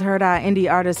 You just heard our indie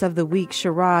artist of the week,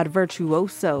 Sherrod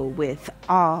Virtuoso, with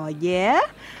 "Aw Yeah."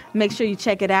 Make sure you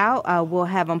check it out. We'll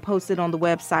have them posted on the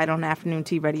website on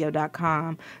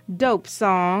afternoontradio.com. Dope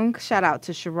song. Shout out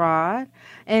to Sherrod.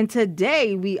 And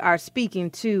today we are speaking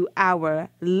to our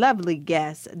lovely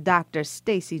guest, Dr.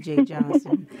 Stacii J.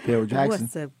 Johnson. Phil Jackson.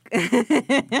 What's up?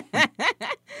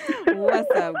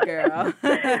 What's up, girl?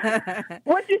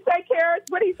 What'd you say, Karis?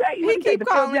 What'd he say? He keep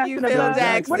calling you Phil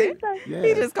Jackson. What'd he say? Yeah.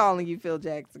 He just calling you Phil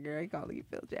Jackson, girl. He calling you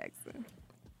Phil Jackson.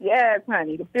 Yes,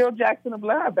 honey, the Phil Jackson of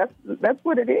love. That's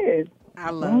what it is. I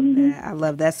love that. I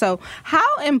love that. So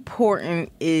how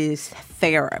important is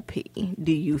therapy,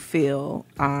 do you feel,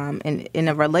 in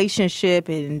a relationship?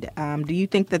 And do you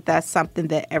think that that's something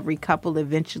that every couple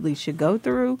eventually should go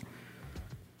through?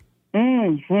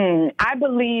 I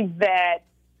believe that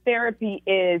therapy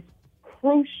is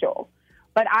crucial,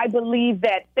 but I believe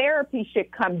that therapy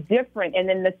should come different and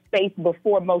in the space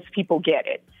before most people get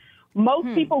it.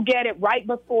 Most people get it right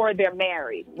before they're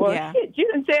married. Well, shit, you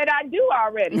done said I do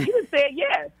already. You done said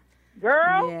yes.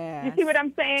 Girl, you see what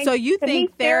I'm saying? So you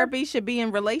think therapy should be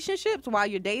in relationships while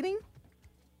you're dating?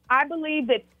 I believe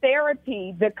that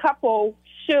therapy, the couple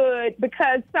should,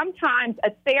 because sometimes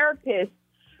a therapist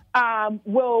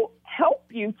will help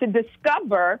you to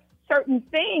discover certain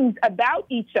things about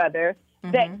each other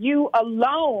that you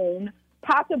alone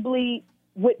possibly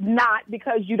would not,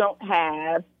 because you don't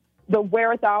have the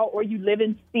wherewithal, or you live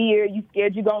in fear, you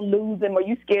scared you're going to lose him, or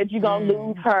you scared you're going to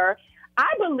lose her. I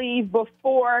believe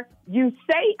before you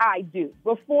say I do,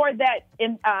 before that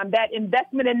that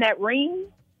investment in that ring,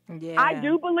 I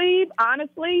do believe,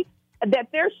 honestly, that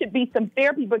there should be some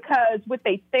therapy, because with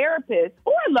a therapist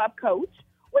or a love coach,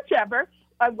 whichever,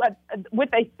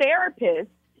 with a therapist,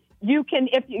 you can,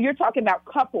 if you're talking about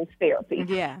couples therapy,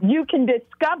 you can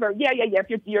discover,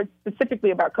 if you're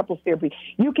specifically about couples therapy,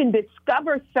 you can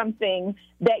discover something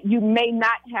that you may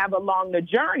not have along the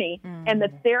journey, and the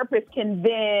therapist can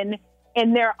then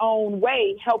in their own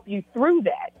way, help you through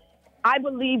that. I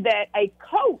believe that a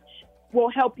coach will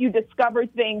help you discover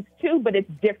things too, but it's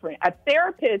different. A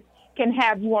therapist can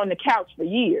have you on the couch for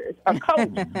years. A coach,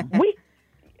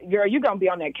 girl, you're going to be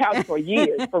on that couch for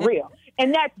years, for real.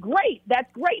 And that's great.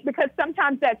 That's great because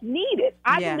sometimes that's needed.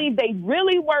 I believe they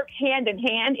really work hand in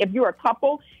hand. If you're a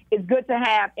couple, it's good to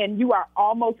have, and you are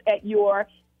almost at you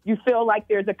feel like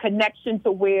there's a connection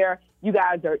to where you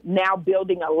guys are now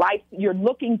building a life. You're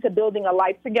looking to building a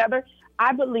life together.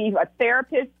 I believe a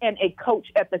therapist and a coach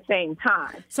at the same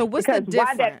time. So what's the difference?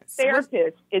 Why that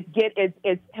therapist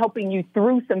is helping you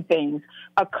through some things,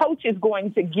 a coach is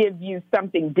going to give you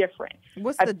something different.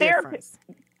 What's the difference?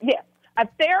 Yes. A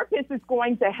therapist is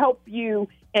going to help you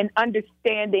in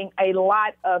understanding a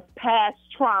lot of past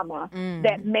trauma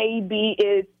that maybe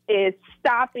is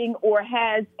stopping or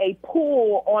has a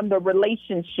pull on the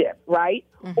relationship, right?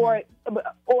 Or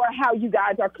how you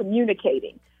guys are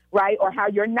communicating, right? Or how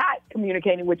you're not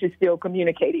communicating, which is still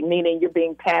communicating, meaning you're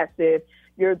being passive,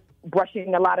 you're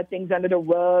brushing a lot of things under the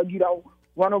rug, you don't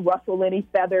want to rustle any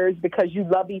feathers because you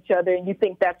love each other and you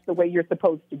think that's the way you're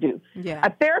supposed to do. Yeah. A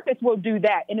therapist will do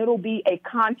that, and it'll be a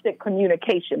constant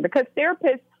communication because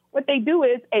therapists, what they do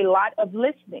is a lot of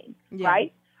listening,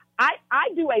 right? I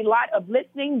do a lot of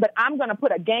listening, but I'm going to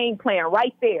put a game plan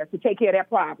right there to take care of that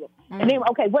problem. And then,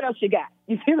 okay, what else you got?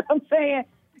 You see what I'm saying?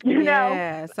 You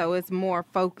know? So it's more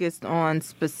focused on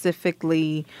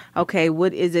specifically, okay,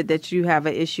 what is it that you have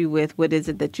an issue with? What is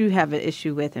it that you have an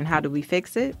issue with? And how do we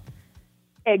fix it?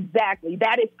 Exactly.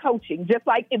 That is coaching. Just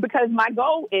like, because my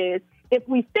goal is, if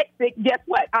we fix it, guess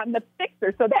what? I'm the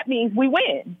fixer. So that means we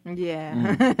win.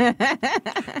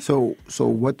 Yeah. So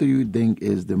what do you think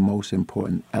is the most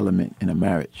important element in a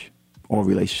marriage or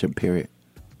relationship period?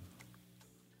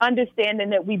 Understanding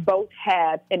that we both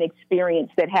have an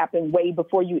experience that happened way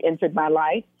before you entered my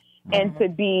life, and to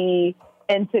be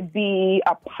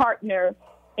a partner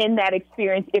in that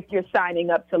experience if you're signing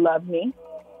up to love me.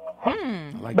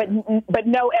 But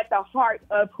know at the heart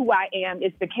of who I am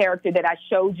is the character that I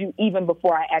showed you even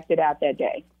before I acted out that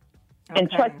day.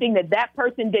 And trusting that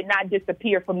person did not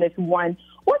disappear from this one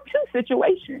or two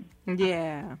situations.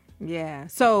 Yeah.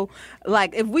 So,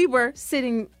 like, if we were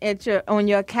sitting on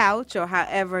your couch or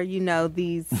however,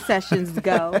 these sessions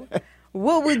go,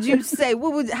 what would you say?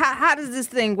 How does this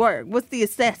thing work? What's the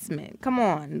assessment? Come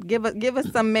on, give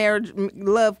us some marriage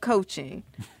love coaching.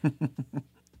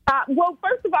 Well,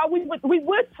 first of all, we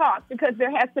would talk because there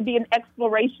has to be an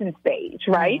exploration stage,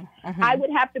 right? I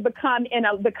would have to become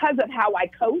because of how I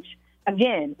coach.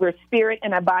 Again, we're spirit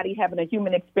and a body having a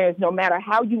human experience. No matter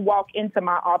how you walk into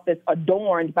my office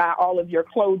adorned by all of your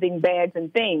clothing, bags,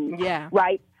 and things,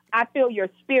 right? I feel your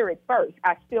spirit first.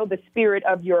 I feel the spirit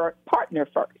of your partner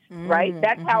first, right?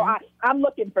 That's how I'm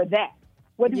looking for that.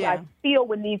 What do I feel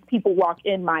when these people walk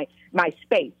in my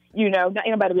space? Not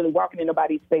anybody really walking in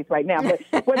nobody's space right now,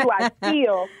 but what do I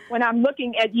feel when I'm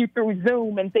looking at you through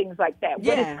Zoom and things like that?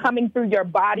 What is coming through your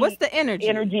body? What's the energy?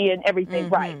 Energy and everything,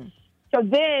 right? So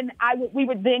then we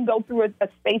would then go through a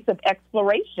space of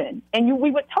exploration, and we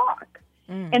would talk.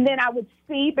 And then I would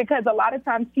see, because a lot of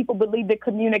times people believe that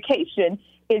communication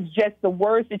is just the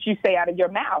words that you say out of your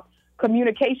mouth.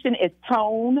 Communication is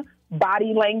tone,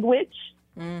 body language.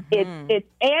 It's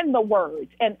and the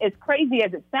words. And as crazy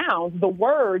as it sounds, the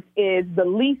words is the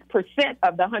least percent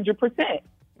of the 100%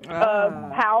 of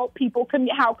how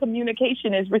how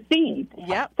communication is received.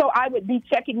 So I would be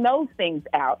checking those things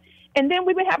out. And then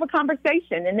we would have a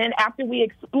conversation. And then after we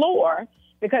explore,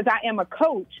 because I am a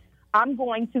coach, I'm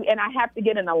going to, and I have to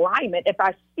get in alignment. If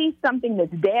I see something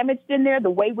that's damaged in there, the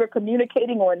way we're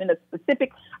communicating or in a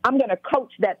specific, I'm going to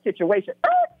coach that situation.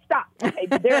 Stop. Okay,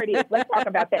 there it is. Let's talk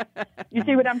about that. You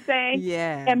see what I'm saying?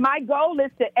 Yeah. And my goal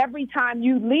is that every time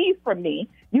you leave from me,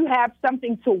 you have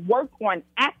something to work on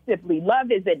actively.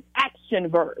 Love is an action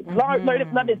verb.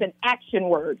 Love is an action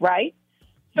word, right?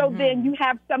 So then you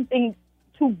have something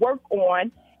to work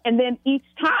on. And then each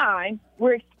time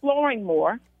we're exploring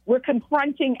more. We're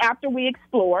confronting after we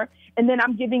explore, and then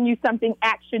I'm giving you something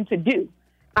action to do.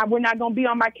 We're not going to be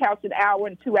on my couch an hour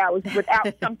and 2 hours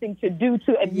without something to do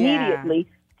to immediately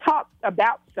talk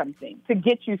about something to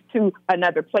get you to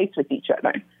another place with each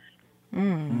other.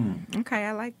 Okay,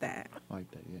 I like that.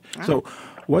 Yeah. So,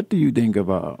 what do you think of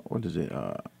what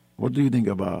do you think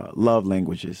of love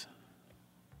languages?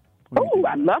 Oh,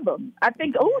 I love them. I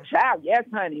think, child, yes,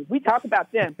 honey. We talk about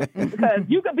them because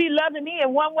you could be loving me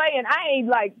in one way, and I ain't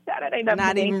like that. Ain't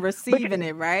not even receiving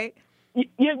it, right?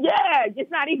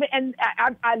 It's not even. And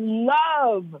I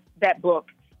love that book,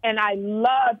 and I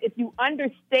love if you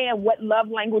understand what love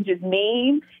languages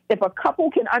mean. If a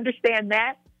couple can understand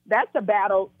that, that's a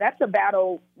battle. That's a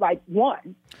battle like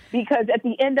won, because at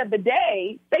the end of the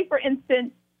day, say for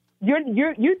instance,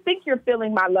 you think you're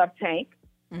filling my love tank,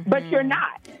 but you're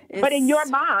not. But in your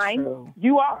mind,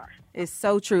 you are. It's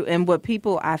so true. And what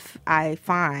people I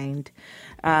find,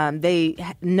 they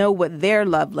know what their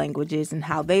love language is and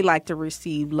how they like to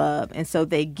receive love. And so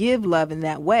they give love in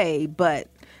that way, but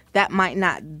that might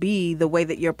not be the way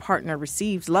that your partner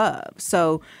receives love.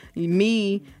 So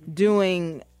me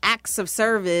doing acts of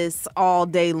service all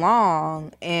day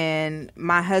long and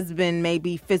my husband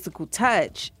maybe physical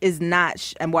touch is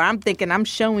not and where I'm thinking I'm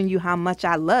showing you how much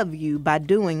I love you by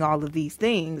doing all of these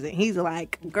things, and he's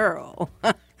like, girl,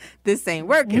 this ain't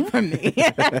working for me.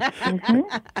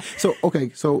 So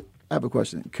I have a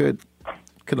question. Could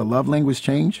a love language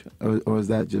change, or is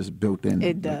that just built in?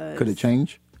 It does. Could it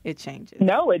change? It changes.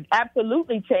 No, it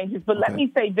absolutely changes. But let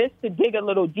me say this to dig a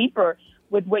little deeper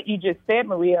with what you just said,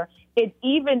 Maria. It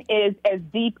even is as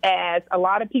deep as a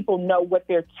lot of people know what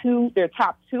their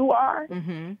top two are,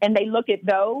 and they look at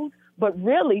those. But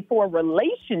really, for a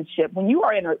relationship, when you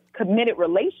are in a committed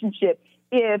relationship,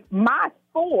 if my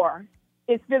 4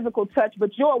 is physical touch,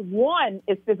 but your 1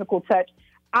 is physical touch,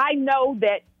 I know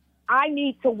that I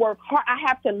need to work hard. I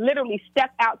have to literally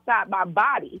step outside my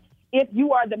body if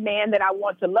you are the man that I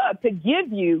want to love, to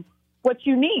give you what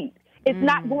you need. It's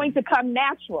not going to come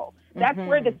natural. That's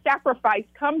where the sacrifice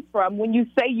comes from when you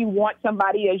say you want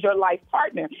somebody as your life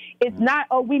partner. It's not,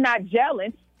 we're not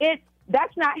gelling.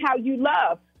 That's not how you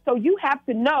love. So you have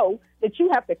to know that you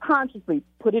have to consciously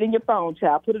put it in your phone,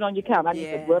 child. Put it on your calendar. I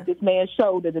need to rub this man's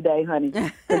shoulder today, honey.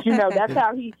 Because, that's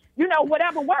how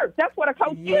whatever works. That's what a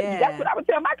coach gives you. That's what I would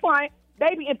tell my client.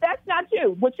 Baby, if that's not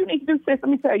you, what you need to do, sis, let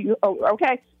me tell you,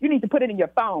 okay? You need to put it in your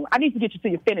phone. I need to get you to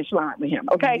your finish line with him,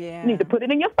 okay? Yeah. You need to put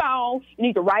it in your phone. You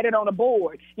need to write it on a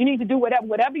board. You need to do whatever,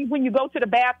 when you go to the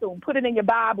bathroom, put it in your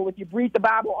Bible if you read the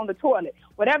Bible on the toilet.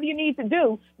 Whatever you need to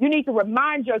do, you need to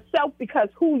remind yourself, because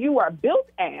who you are built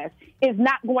as is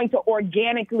not going to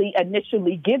organically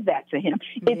initially give that to him.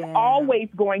 It's always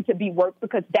going to be work,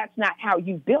 because that's not how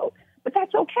you built. But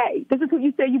that's okay. This is who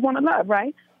you say you want to love,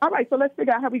 right? All right, so let's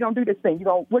figure out how we're going to do this thing.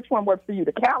 Which one works for you,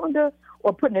 the calendar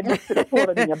or putting it next to the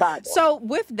toilet in your Bible? So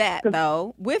with that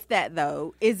though,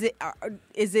 is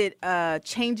it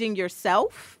changing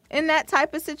yourself in that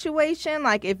type of situation?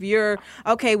 Like if you're,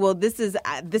 okay, well, this is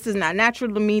not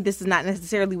natural to me. This is not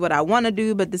necessarily what I want to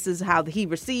do, but this is how he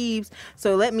receives.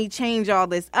 So let me change all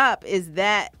this up. Is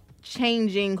that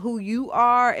changing who you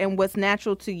are and what's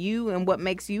natural to you and what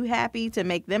makes you happy to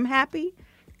make them happy?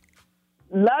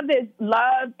 Love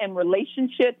and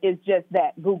relationship is just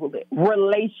that. Google it.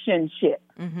 Relationship.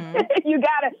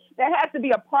 There has to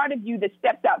be a part of you that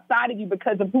steps outside of you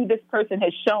because of who this person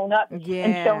has shown up and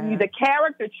shown you the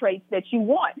character traits that you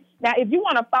want. Now, if you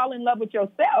want to fall in love with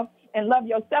yourself and love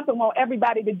yourself and want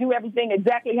everybody to do everything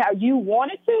exactly how you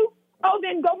want it to,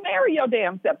 then go marry your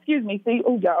damn self. Excuse me. See,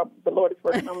 y'all, the Lord is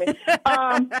working on me.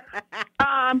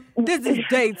 This is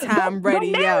daytime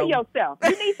radio. Go marry yourself.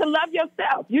 You need to love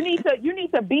yourself. You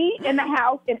need to be in the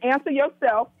house and answer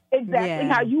yourself exactly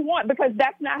how you want, because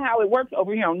that's not how it works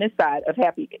over here on this side of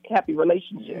happy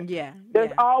relationship.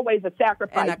 There's always a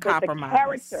sacrifice and a compromise. The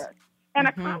character and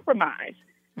a compromise.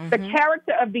 The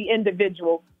character of the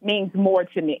individual means more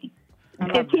to me.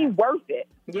 Is he worth it?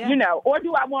 Or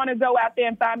do I want to go out there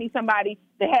and find me somebody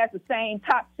that has the same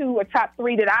top 2 or top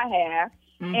 3 that I have?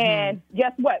 And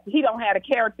guess what? He don't have a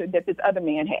character that this other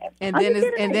man has. And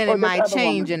then it might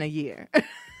change in a year.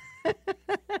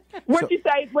 What you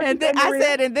say? I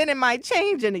said, and then it might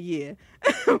change in a year.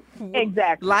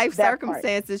 Exactly. Life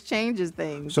circumstances changes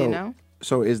things,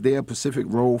 So is there a specific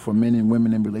role for men and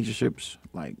women in relationships,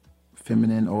 like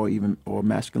feminine or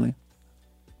masculine?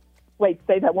 Wait,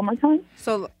 say that one more time.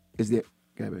 So is there?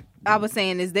 I was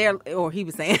saying, is there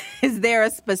a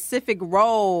specific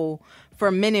role for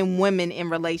men and women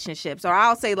in relationships? Or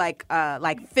I'll say like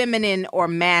feminine or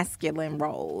masculine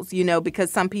roles,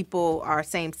 because some people are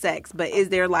same sex, but is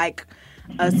there like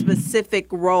a specific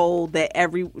role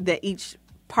that each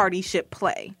party should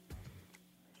play?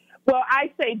 Well,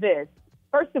 I say this.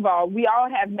 First of all, we all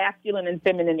have masculine and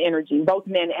feminine energy, both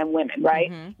men and women,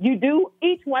 right? You do.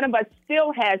 Each one of us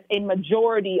still has a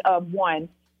majority of one,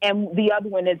 and the other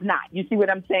one is not. You see what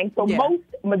I'm saying? So most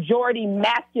majority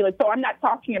masculine. So I'm not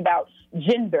talking about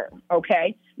gender,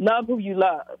 okay? Love who you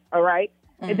love, all right?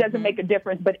 It doesn't make a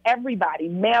difference. But everybody,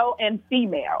 male and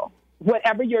female,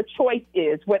 whatever your choice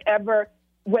is, whatever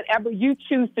you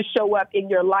choose to show up in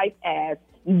your life as,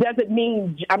 doesn't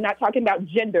mean, I'm not talking about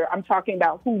gender. I'm talking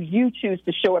about who you choose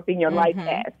to show up in your life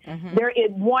as.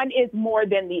 One is more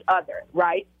than the other,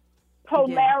 right?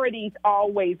 Polarities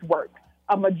always work.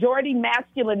 a majority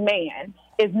masculine man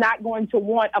is not going to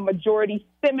want a majority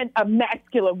a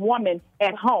masculine woman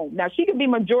at home. Now, she can be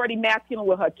majority masculine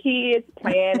with her kids,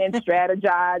 planning,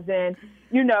 strategizing,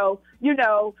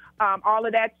 all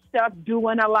of that stuff,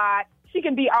 doing a lot. She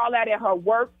can be all that at her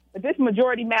work. But this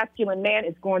majority masculine man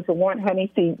is going to want,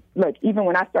 honey, see, look, even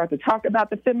when I start to talk about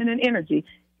the feminine energy,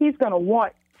 he's going to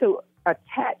want to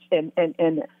attach and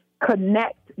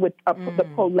connect with the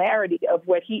polarity of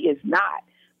what he is not.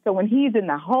 So when he's in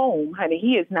the home, honey,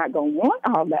 he is not going to want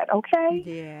all that, okay?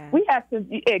 Yeah. We have to,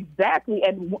 exactly,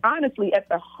 and honestly, at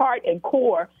the heart and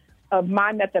core of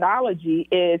my methodology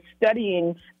is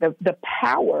studying the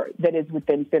power that is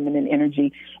within feminine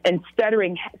energy and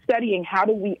studying how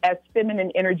do we, as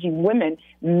feminine energy women,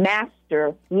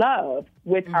 master love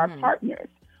with our partners.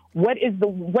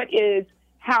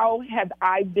 How have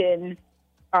I been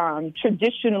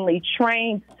traditionally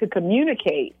trained to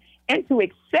communicate and to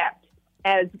accept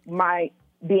as my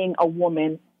being a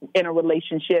woman in a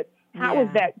relationship? How is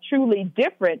that truly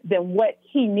different than what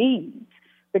he needs?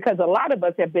 Because a lot of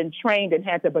us have been trained and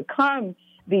had to become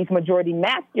these majority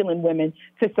masculine women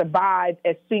to survive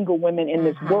as single women in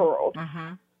this world.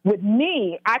 With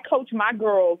me, I coach my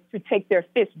girls to take their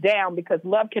fist down because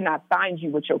love cannot find you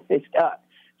with your fist up.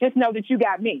 Just know that you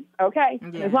got me, okay?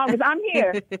 Yeah. As long as I'm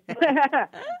here,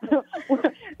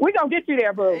 we're going to get you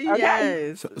there, boo, okay?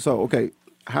 Yes. So, okay,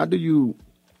 how should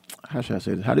I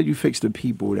say this? How do you fix the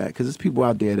people that, because there's people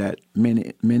out there that,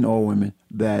 men or women,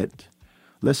 that,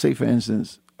 let's say, for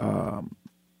instance,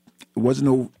 it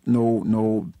wasn't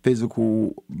no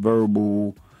physical,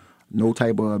 verbal, no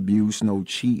type of abuse, no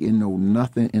cheating, no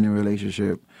nothing in a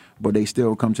relationship, but they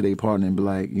still come to their partner and be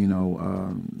like,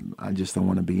 I just don't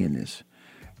want to be in this.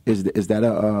 Is that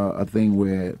a thing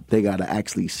where they got to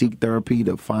actually seek therapy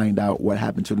to find out what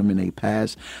happened to them in their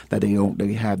past, that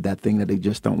they have that thing that they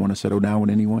just don't want to settle down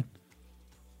with anyone?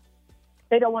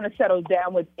 They don't want to settle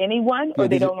down with anyone, or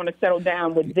they don't want to settle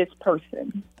down with this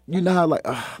person. You know how, like,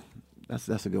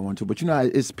 that's a good one too. But you know,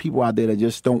 it's people out there that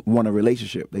just don't want a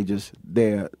relationship. They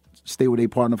stay with their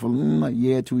partner for like a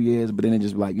year, 2 years, but then they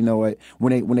just like, you know what?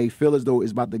 When they feel as though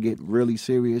it's about to get really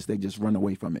serious, they just run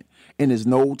away from it. And there's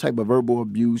no type of verbal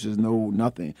abuse. There's no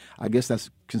nothing. I guess that's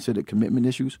considered commitment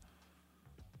issues.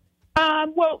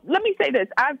 Well, let me say this.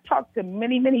 I've talked to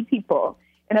many, many people,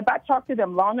 and if I talk to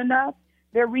them long enough,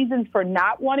 their reasons for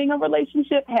not wanting a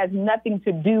relationship has nothing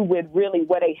to do with really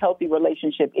what a healthy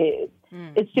relationship is.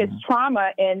 It's just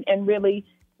trauma and really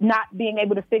not being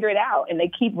able to figure it out. And they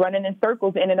keep running in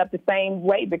circles, ending up the same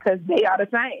way because they are the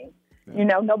same.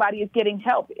 Yeah. Nobody is getting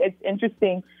help. It's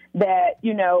interesting that,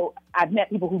 I've met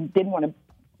people who didn't want to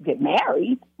get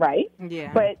married, right?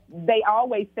 Yeah. But they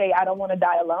always say, I don't want to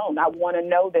die alone. I want to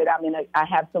know that I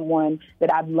have someone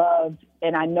that I've loved,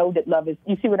 and I know that love is,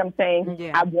 you see what I'm saying?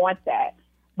 Yeah. I want that.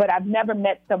 But I've never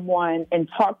met someone and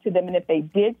talked to them, and if they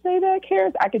did say that,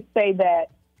 Karis, I could say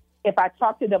that if I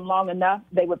talked to them long enough,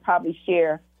 they would probably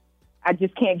share, I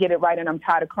just can't get it right, and I'm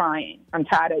tired of crying. I'm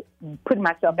tired of putting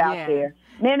myself out there,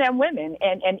 men and women,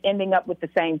 and ending up with the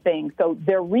same thing. So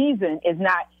their reason is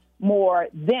not more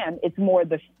them. It's more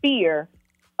the fear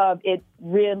of it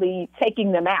really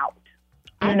taking them out,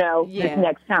 this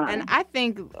next time. And I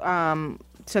think,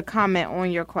 to comment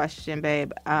on your question,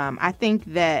 babe, I think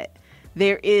that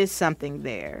there is something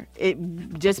there.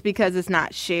 Just because it's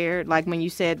not shared, like when you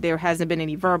said there hasn't been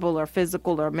any verbal or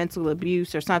physical or mental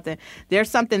abuse or something, there's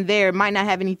something there. It might not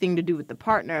have anything to do with the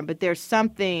partner, but there's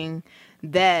something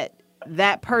that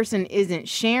person isn't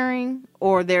sharing,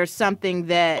 or there's something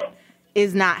that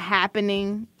is not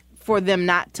happening for them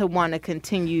not to want to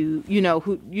continue,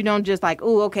 who you don't just like,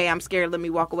 oh, okay, I'm scared, let me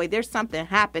walk away. There's something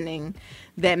happening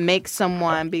that makes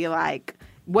someone be like,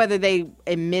 whether they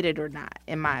admit it or not,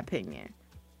 in my opinion.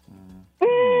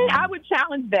 I would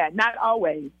challenge that. Not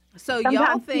always. So sometimes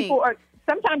y'all think...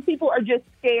 Sometimes people are just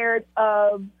scared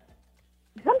of...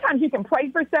 Sometimes you can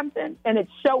pray for something and it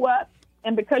show up,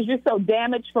 and because you're so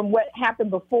damaged from what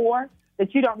happened before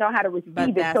that you don't know how to receive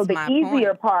it. So the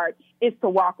easier part is to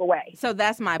walk away. So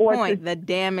that's my point, the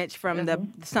damage from the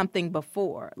something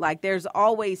before. Like there's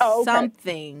always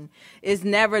something. It's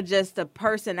never just a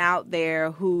person out there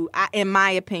who, in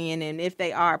my opinion, and if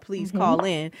they are, please call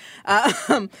in.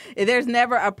 There's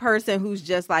never a person who's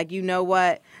just like, you know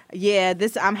what? Yeah,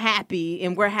 I'm happy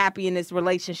and we're happy in this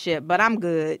relationship, but I'm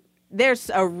good.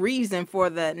 there's a reason for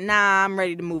the I'm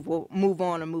ready to move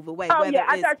on or move away. Oh, yeah.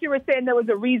 I thought you were saying there was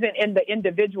a reason in the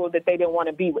individual that they didn't want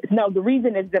to be with. No, the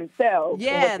reason is themselves.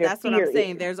 Yeah, that's what I'm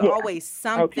saying. There's always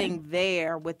something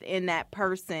there within that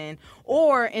person.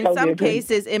 Or in some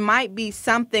cases, it might be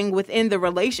something within the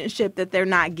relationship that they're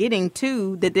not getting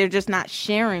to, that they're just not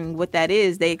sharing what that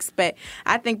is. They expect.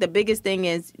 I think the biggest thing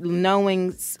is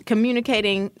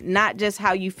communicating not just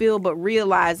how you feel, but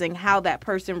realizing how that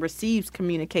person receives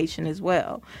communication as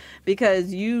well.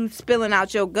 Because you spilling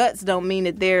out your guts don't mean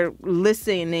that they're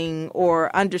listening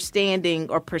or understanding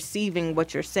or perceiving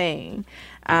what you're saying.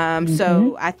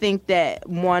 So I think that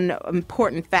one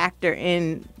important factor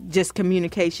in just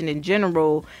communication in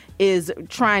general is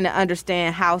trying to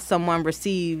understand how someone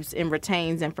receives and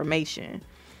retains information.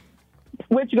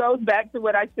 Which goes back to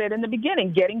what I said in the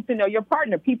beginning, getting to know your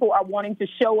partner. People are wanting to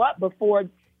show up before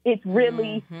it's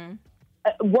really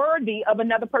worthy of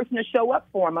another person to show up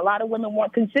for them. A lot of women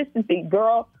want consistency.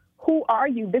 Girl, who are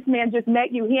you? This man just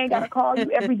met you. He ain't got to call you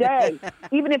every day.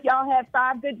 Even if y'all have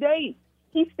 5 good dates,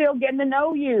 he's still getting to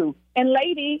know you. And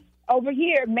lady over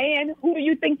here, man, who do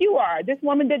you think you are? This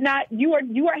woman did not, you are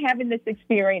having this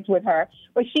experience with her,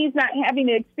 but she's not having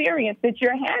the experience that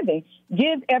you're having.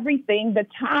 Give everything the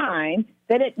time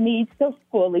that it needs to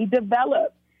fully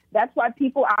develop. That's why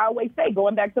I always say,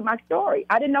 going back to my story,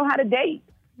 I didn't know how to date.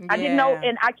 Yeah. I didn't know,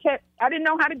 and I didn't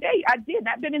know how to date. I didn't.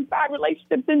 I've been in 5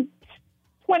 relationships in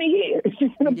 20 years. You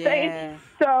know what I'm saying?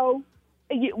 So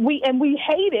we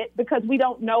hate it because we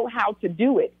don't know how to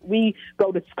do it. We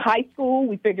go to high school.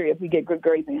 We figure if we get good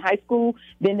grades in high school,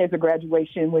 then there's a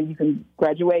graduation where you can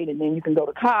graduate, and then you can go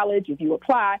to college if you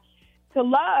apply. To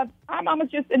love, our mamas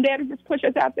and daddies just push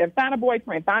us out there. Find a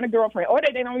boyfriend, find a girlfriend. Or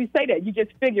they don't even say that. You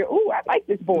just figure, ooh, I like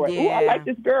this boy. Yeah. Ooh, I like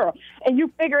this girl. And you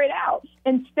figure it out.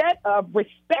 Instead of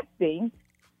respecting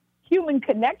human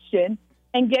connection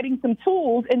and getting some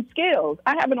tools and skills.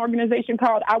 I have an organization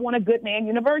called I Want a Good Man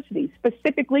University.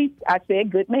 Specifically, I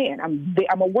said good man. I'm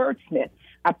a wordsmith.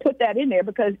 I put that in there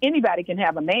because anybody can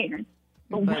have a man.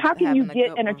 But how can you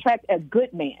get and attract a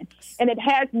good man? And it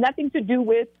has nothing to do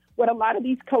with what a lot of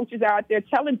these coaches are out there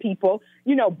telling people,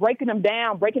 breaking them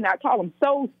down, call them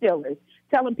soul stealers,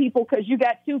 telling people because you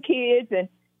got 2 kids and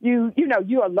you're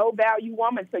a low-value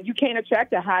woman, so you can't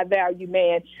attract a high-value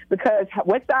man because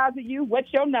what size are you?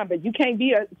 What's your number? You can't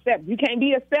be a 7. You can't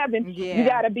be a 7. Yeah. You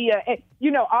got to be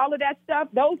all of that stuff.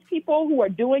 Those people who are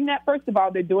doing that, first of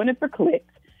all, they're doing it for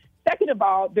clicks. Second of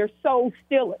all, they're soul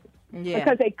stealers. Yeah.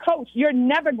 Because a coach, you're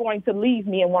never going to leave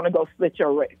me and want to go slit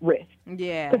your wrist.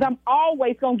 Yeah. Because I'm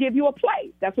always going to give you a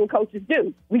play. That's what coaches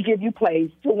do. We give you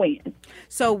plays to win.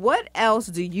 So what else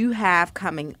do you have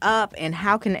coming up, and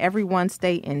how can everyone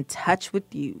stay in touch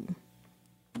with you?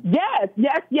 Yes.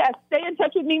 Stay in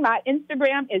touch with me. My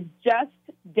Instagram is Just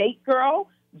Date Girl.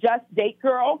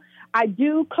 I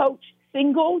do coach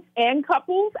singles and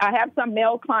couples. I have some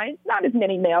male clients, not as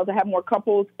many males. I have more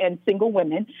couples and single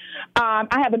women. I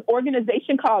have an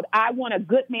organization called I Want a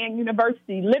Good Man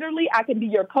University. Literally, I can be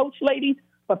your coach, ladies,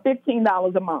 for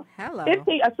 $15 a month. Hello.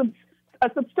 A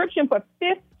subscription for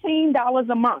 $15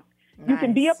 a month. Nice. You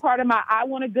can be a part of my I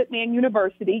Want a Good Man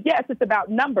University. Yes, it's about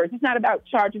numbers. It's not about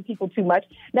charging people too much.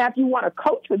 Now, if you want to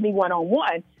coach with me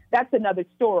one-on-one, that's another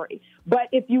story. But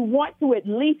if you want to at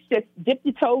least just dip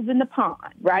your toes in the pond,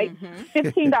 right?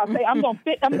 $15. Say, I'm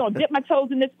going to dip my toes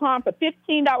in this pond for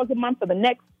 $15 a month for the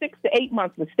next 6 to 8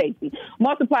 months with Stacii.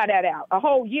 Multiply that out. A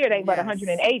whole year, they ain't but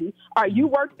 180. Are you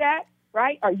worth that,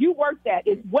 right? Are you worth that?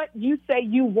 Is what you say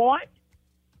you want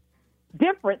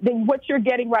different than what you're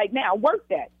getting right now? Worth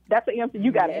that? That's the answer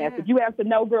you got to ask. If you answer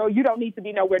no, girl, you don't need to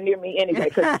be nowhere near me anyway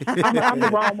because I'm the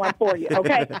wrong one for you,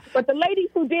 okay? But the ladies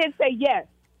who did say yes,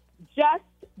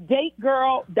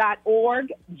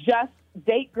 justdategirl.org,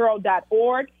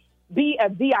 justdategirl.org. Be a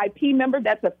VIP member.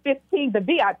 That's the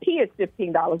VIP is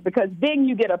 $15 because then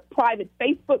you get a private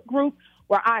Facebook group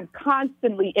where I'm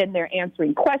constantly in there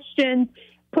answering questions,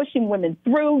 pushing women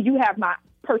through. You have my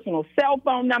personal cell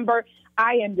phone number.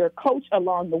 I am your coach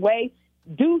along the way.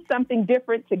 Do something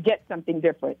different to get something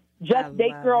different.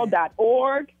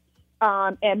 Justdategirl.org.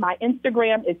 And my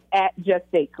Instagram is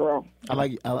 @justdategirl. I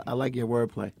like your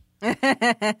wordplay. You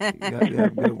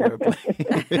have good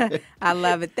wordplay. I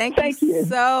love it. Thank you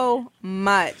so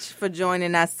much for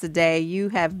joining us today. You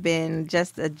have been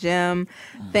just a gem.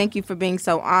 Thank you for being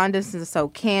so honest and so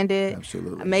candid.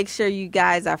 Absolutely. Make sure you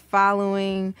guys are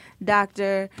following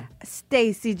Dr.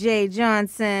 Stacii J.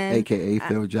 Johnson, a.k.a.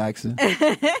 Phil Jackson.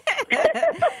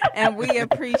 And we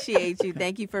appreciate you.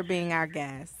 Thank you for being our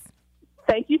guest.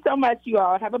 Thank you so much, you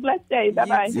all. Have a blessed day.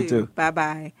 Bye-bye. You too.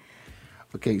 Bye-bye.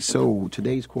 Okay, so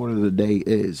today's quote of the day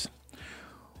is,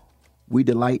 We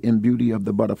delight in beauty of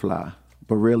the butterfly,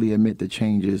 but rarely admit the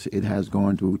changes it has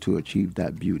gone through to achieve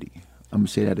that beauty. I'm going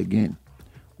to say that again.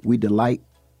 We delight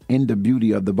in the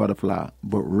beauty of the butterfly,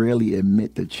 but rarely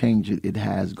admit the changes it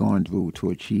has gone through to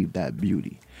achieve that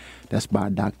beauty. That's by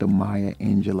Dr. Maya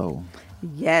Angelou.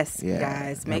 Yes,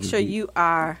 guys. Make sure you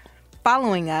are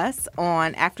following us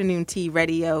on Afternoon Tea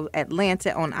Radio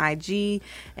Atlanta on IG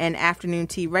and Afternoon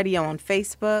Tea Radio on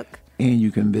Facebook. And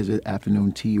you can visit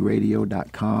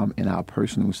afternoontearadio.com and our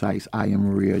personal sites,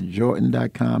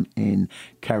 IamMariaJordan.com and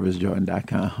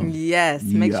KarisJordan.com. Yes.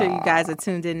 Make sure you guys are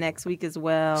tuned in next week as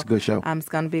well. It's a good show. It's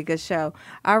going to be a good show.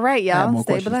 All right, y'all.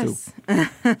 Stay blessed.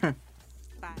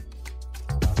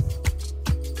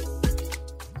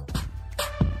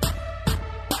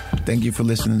 Thank you for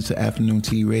listening to Afternoon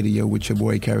Tea Radio with your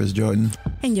boy, Karis Jordan.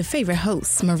 And your favorite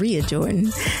host, Maria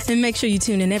Jordan. And make sure you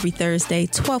tune in every Thursday,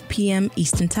 12 p.m.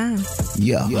 Eastern Time.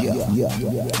 Yeah.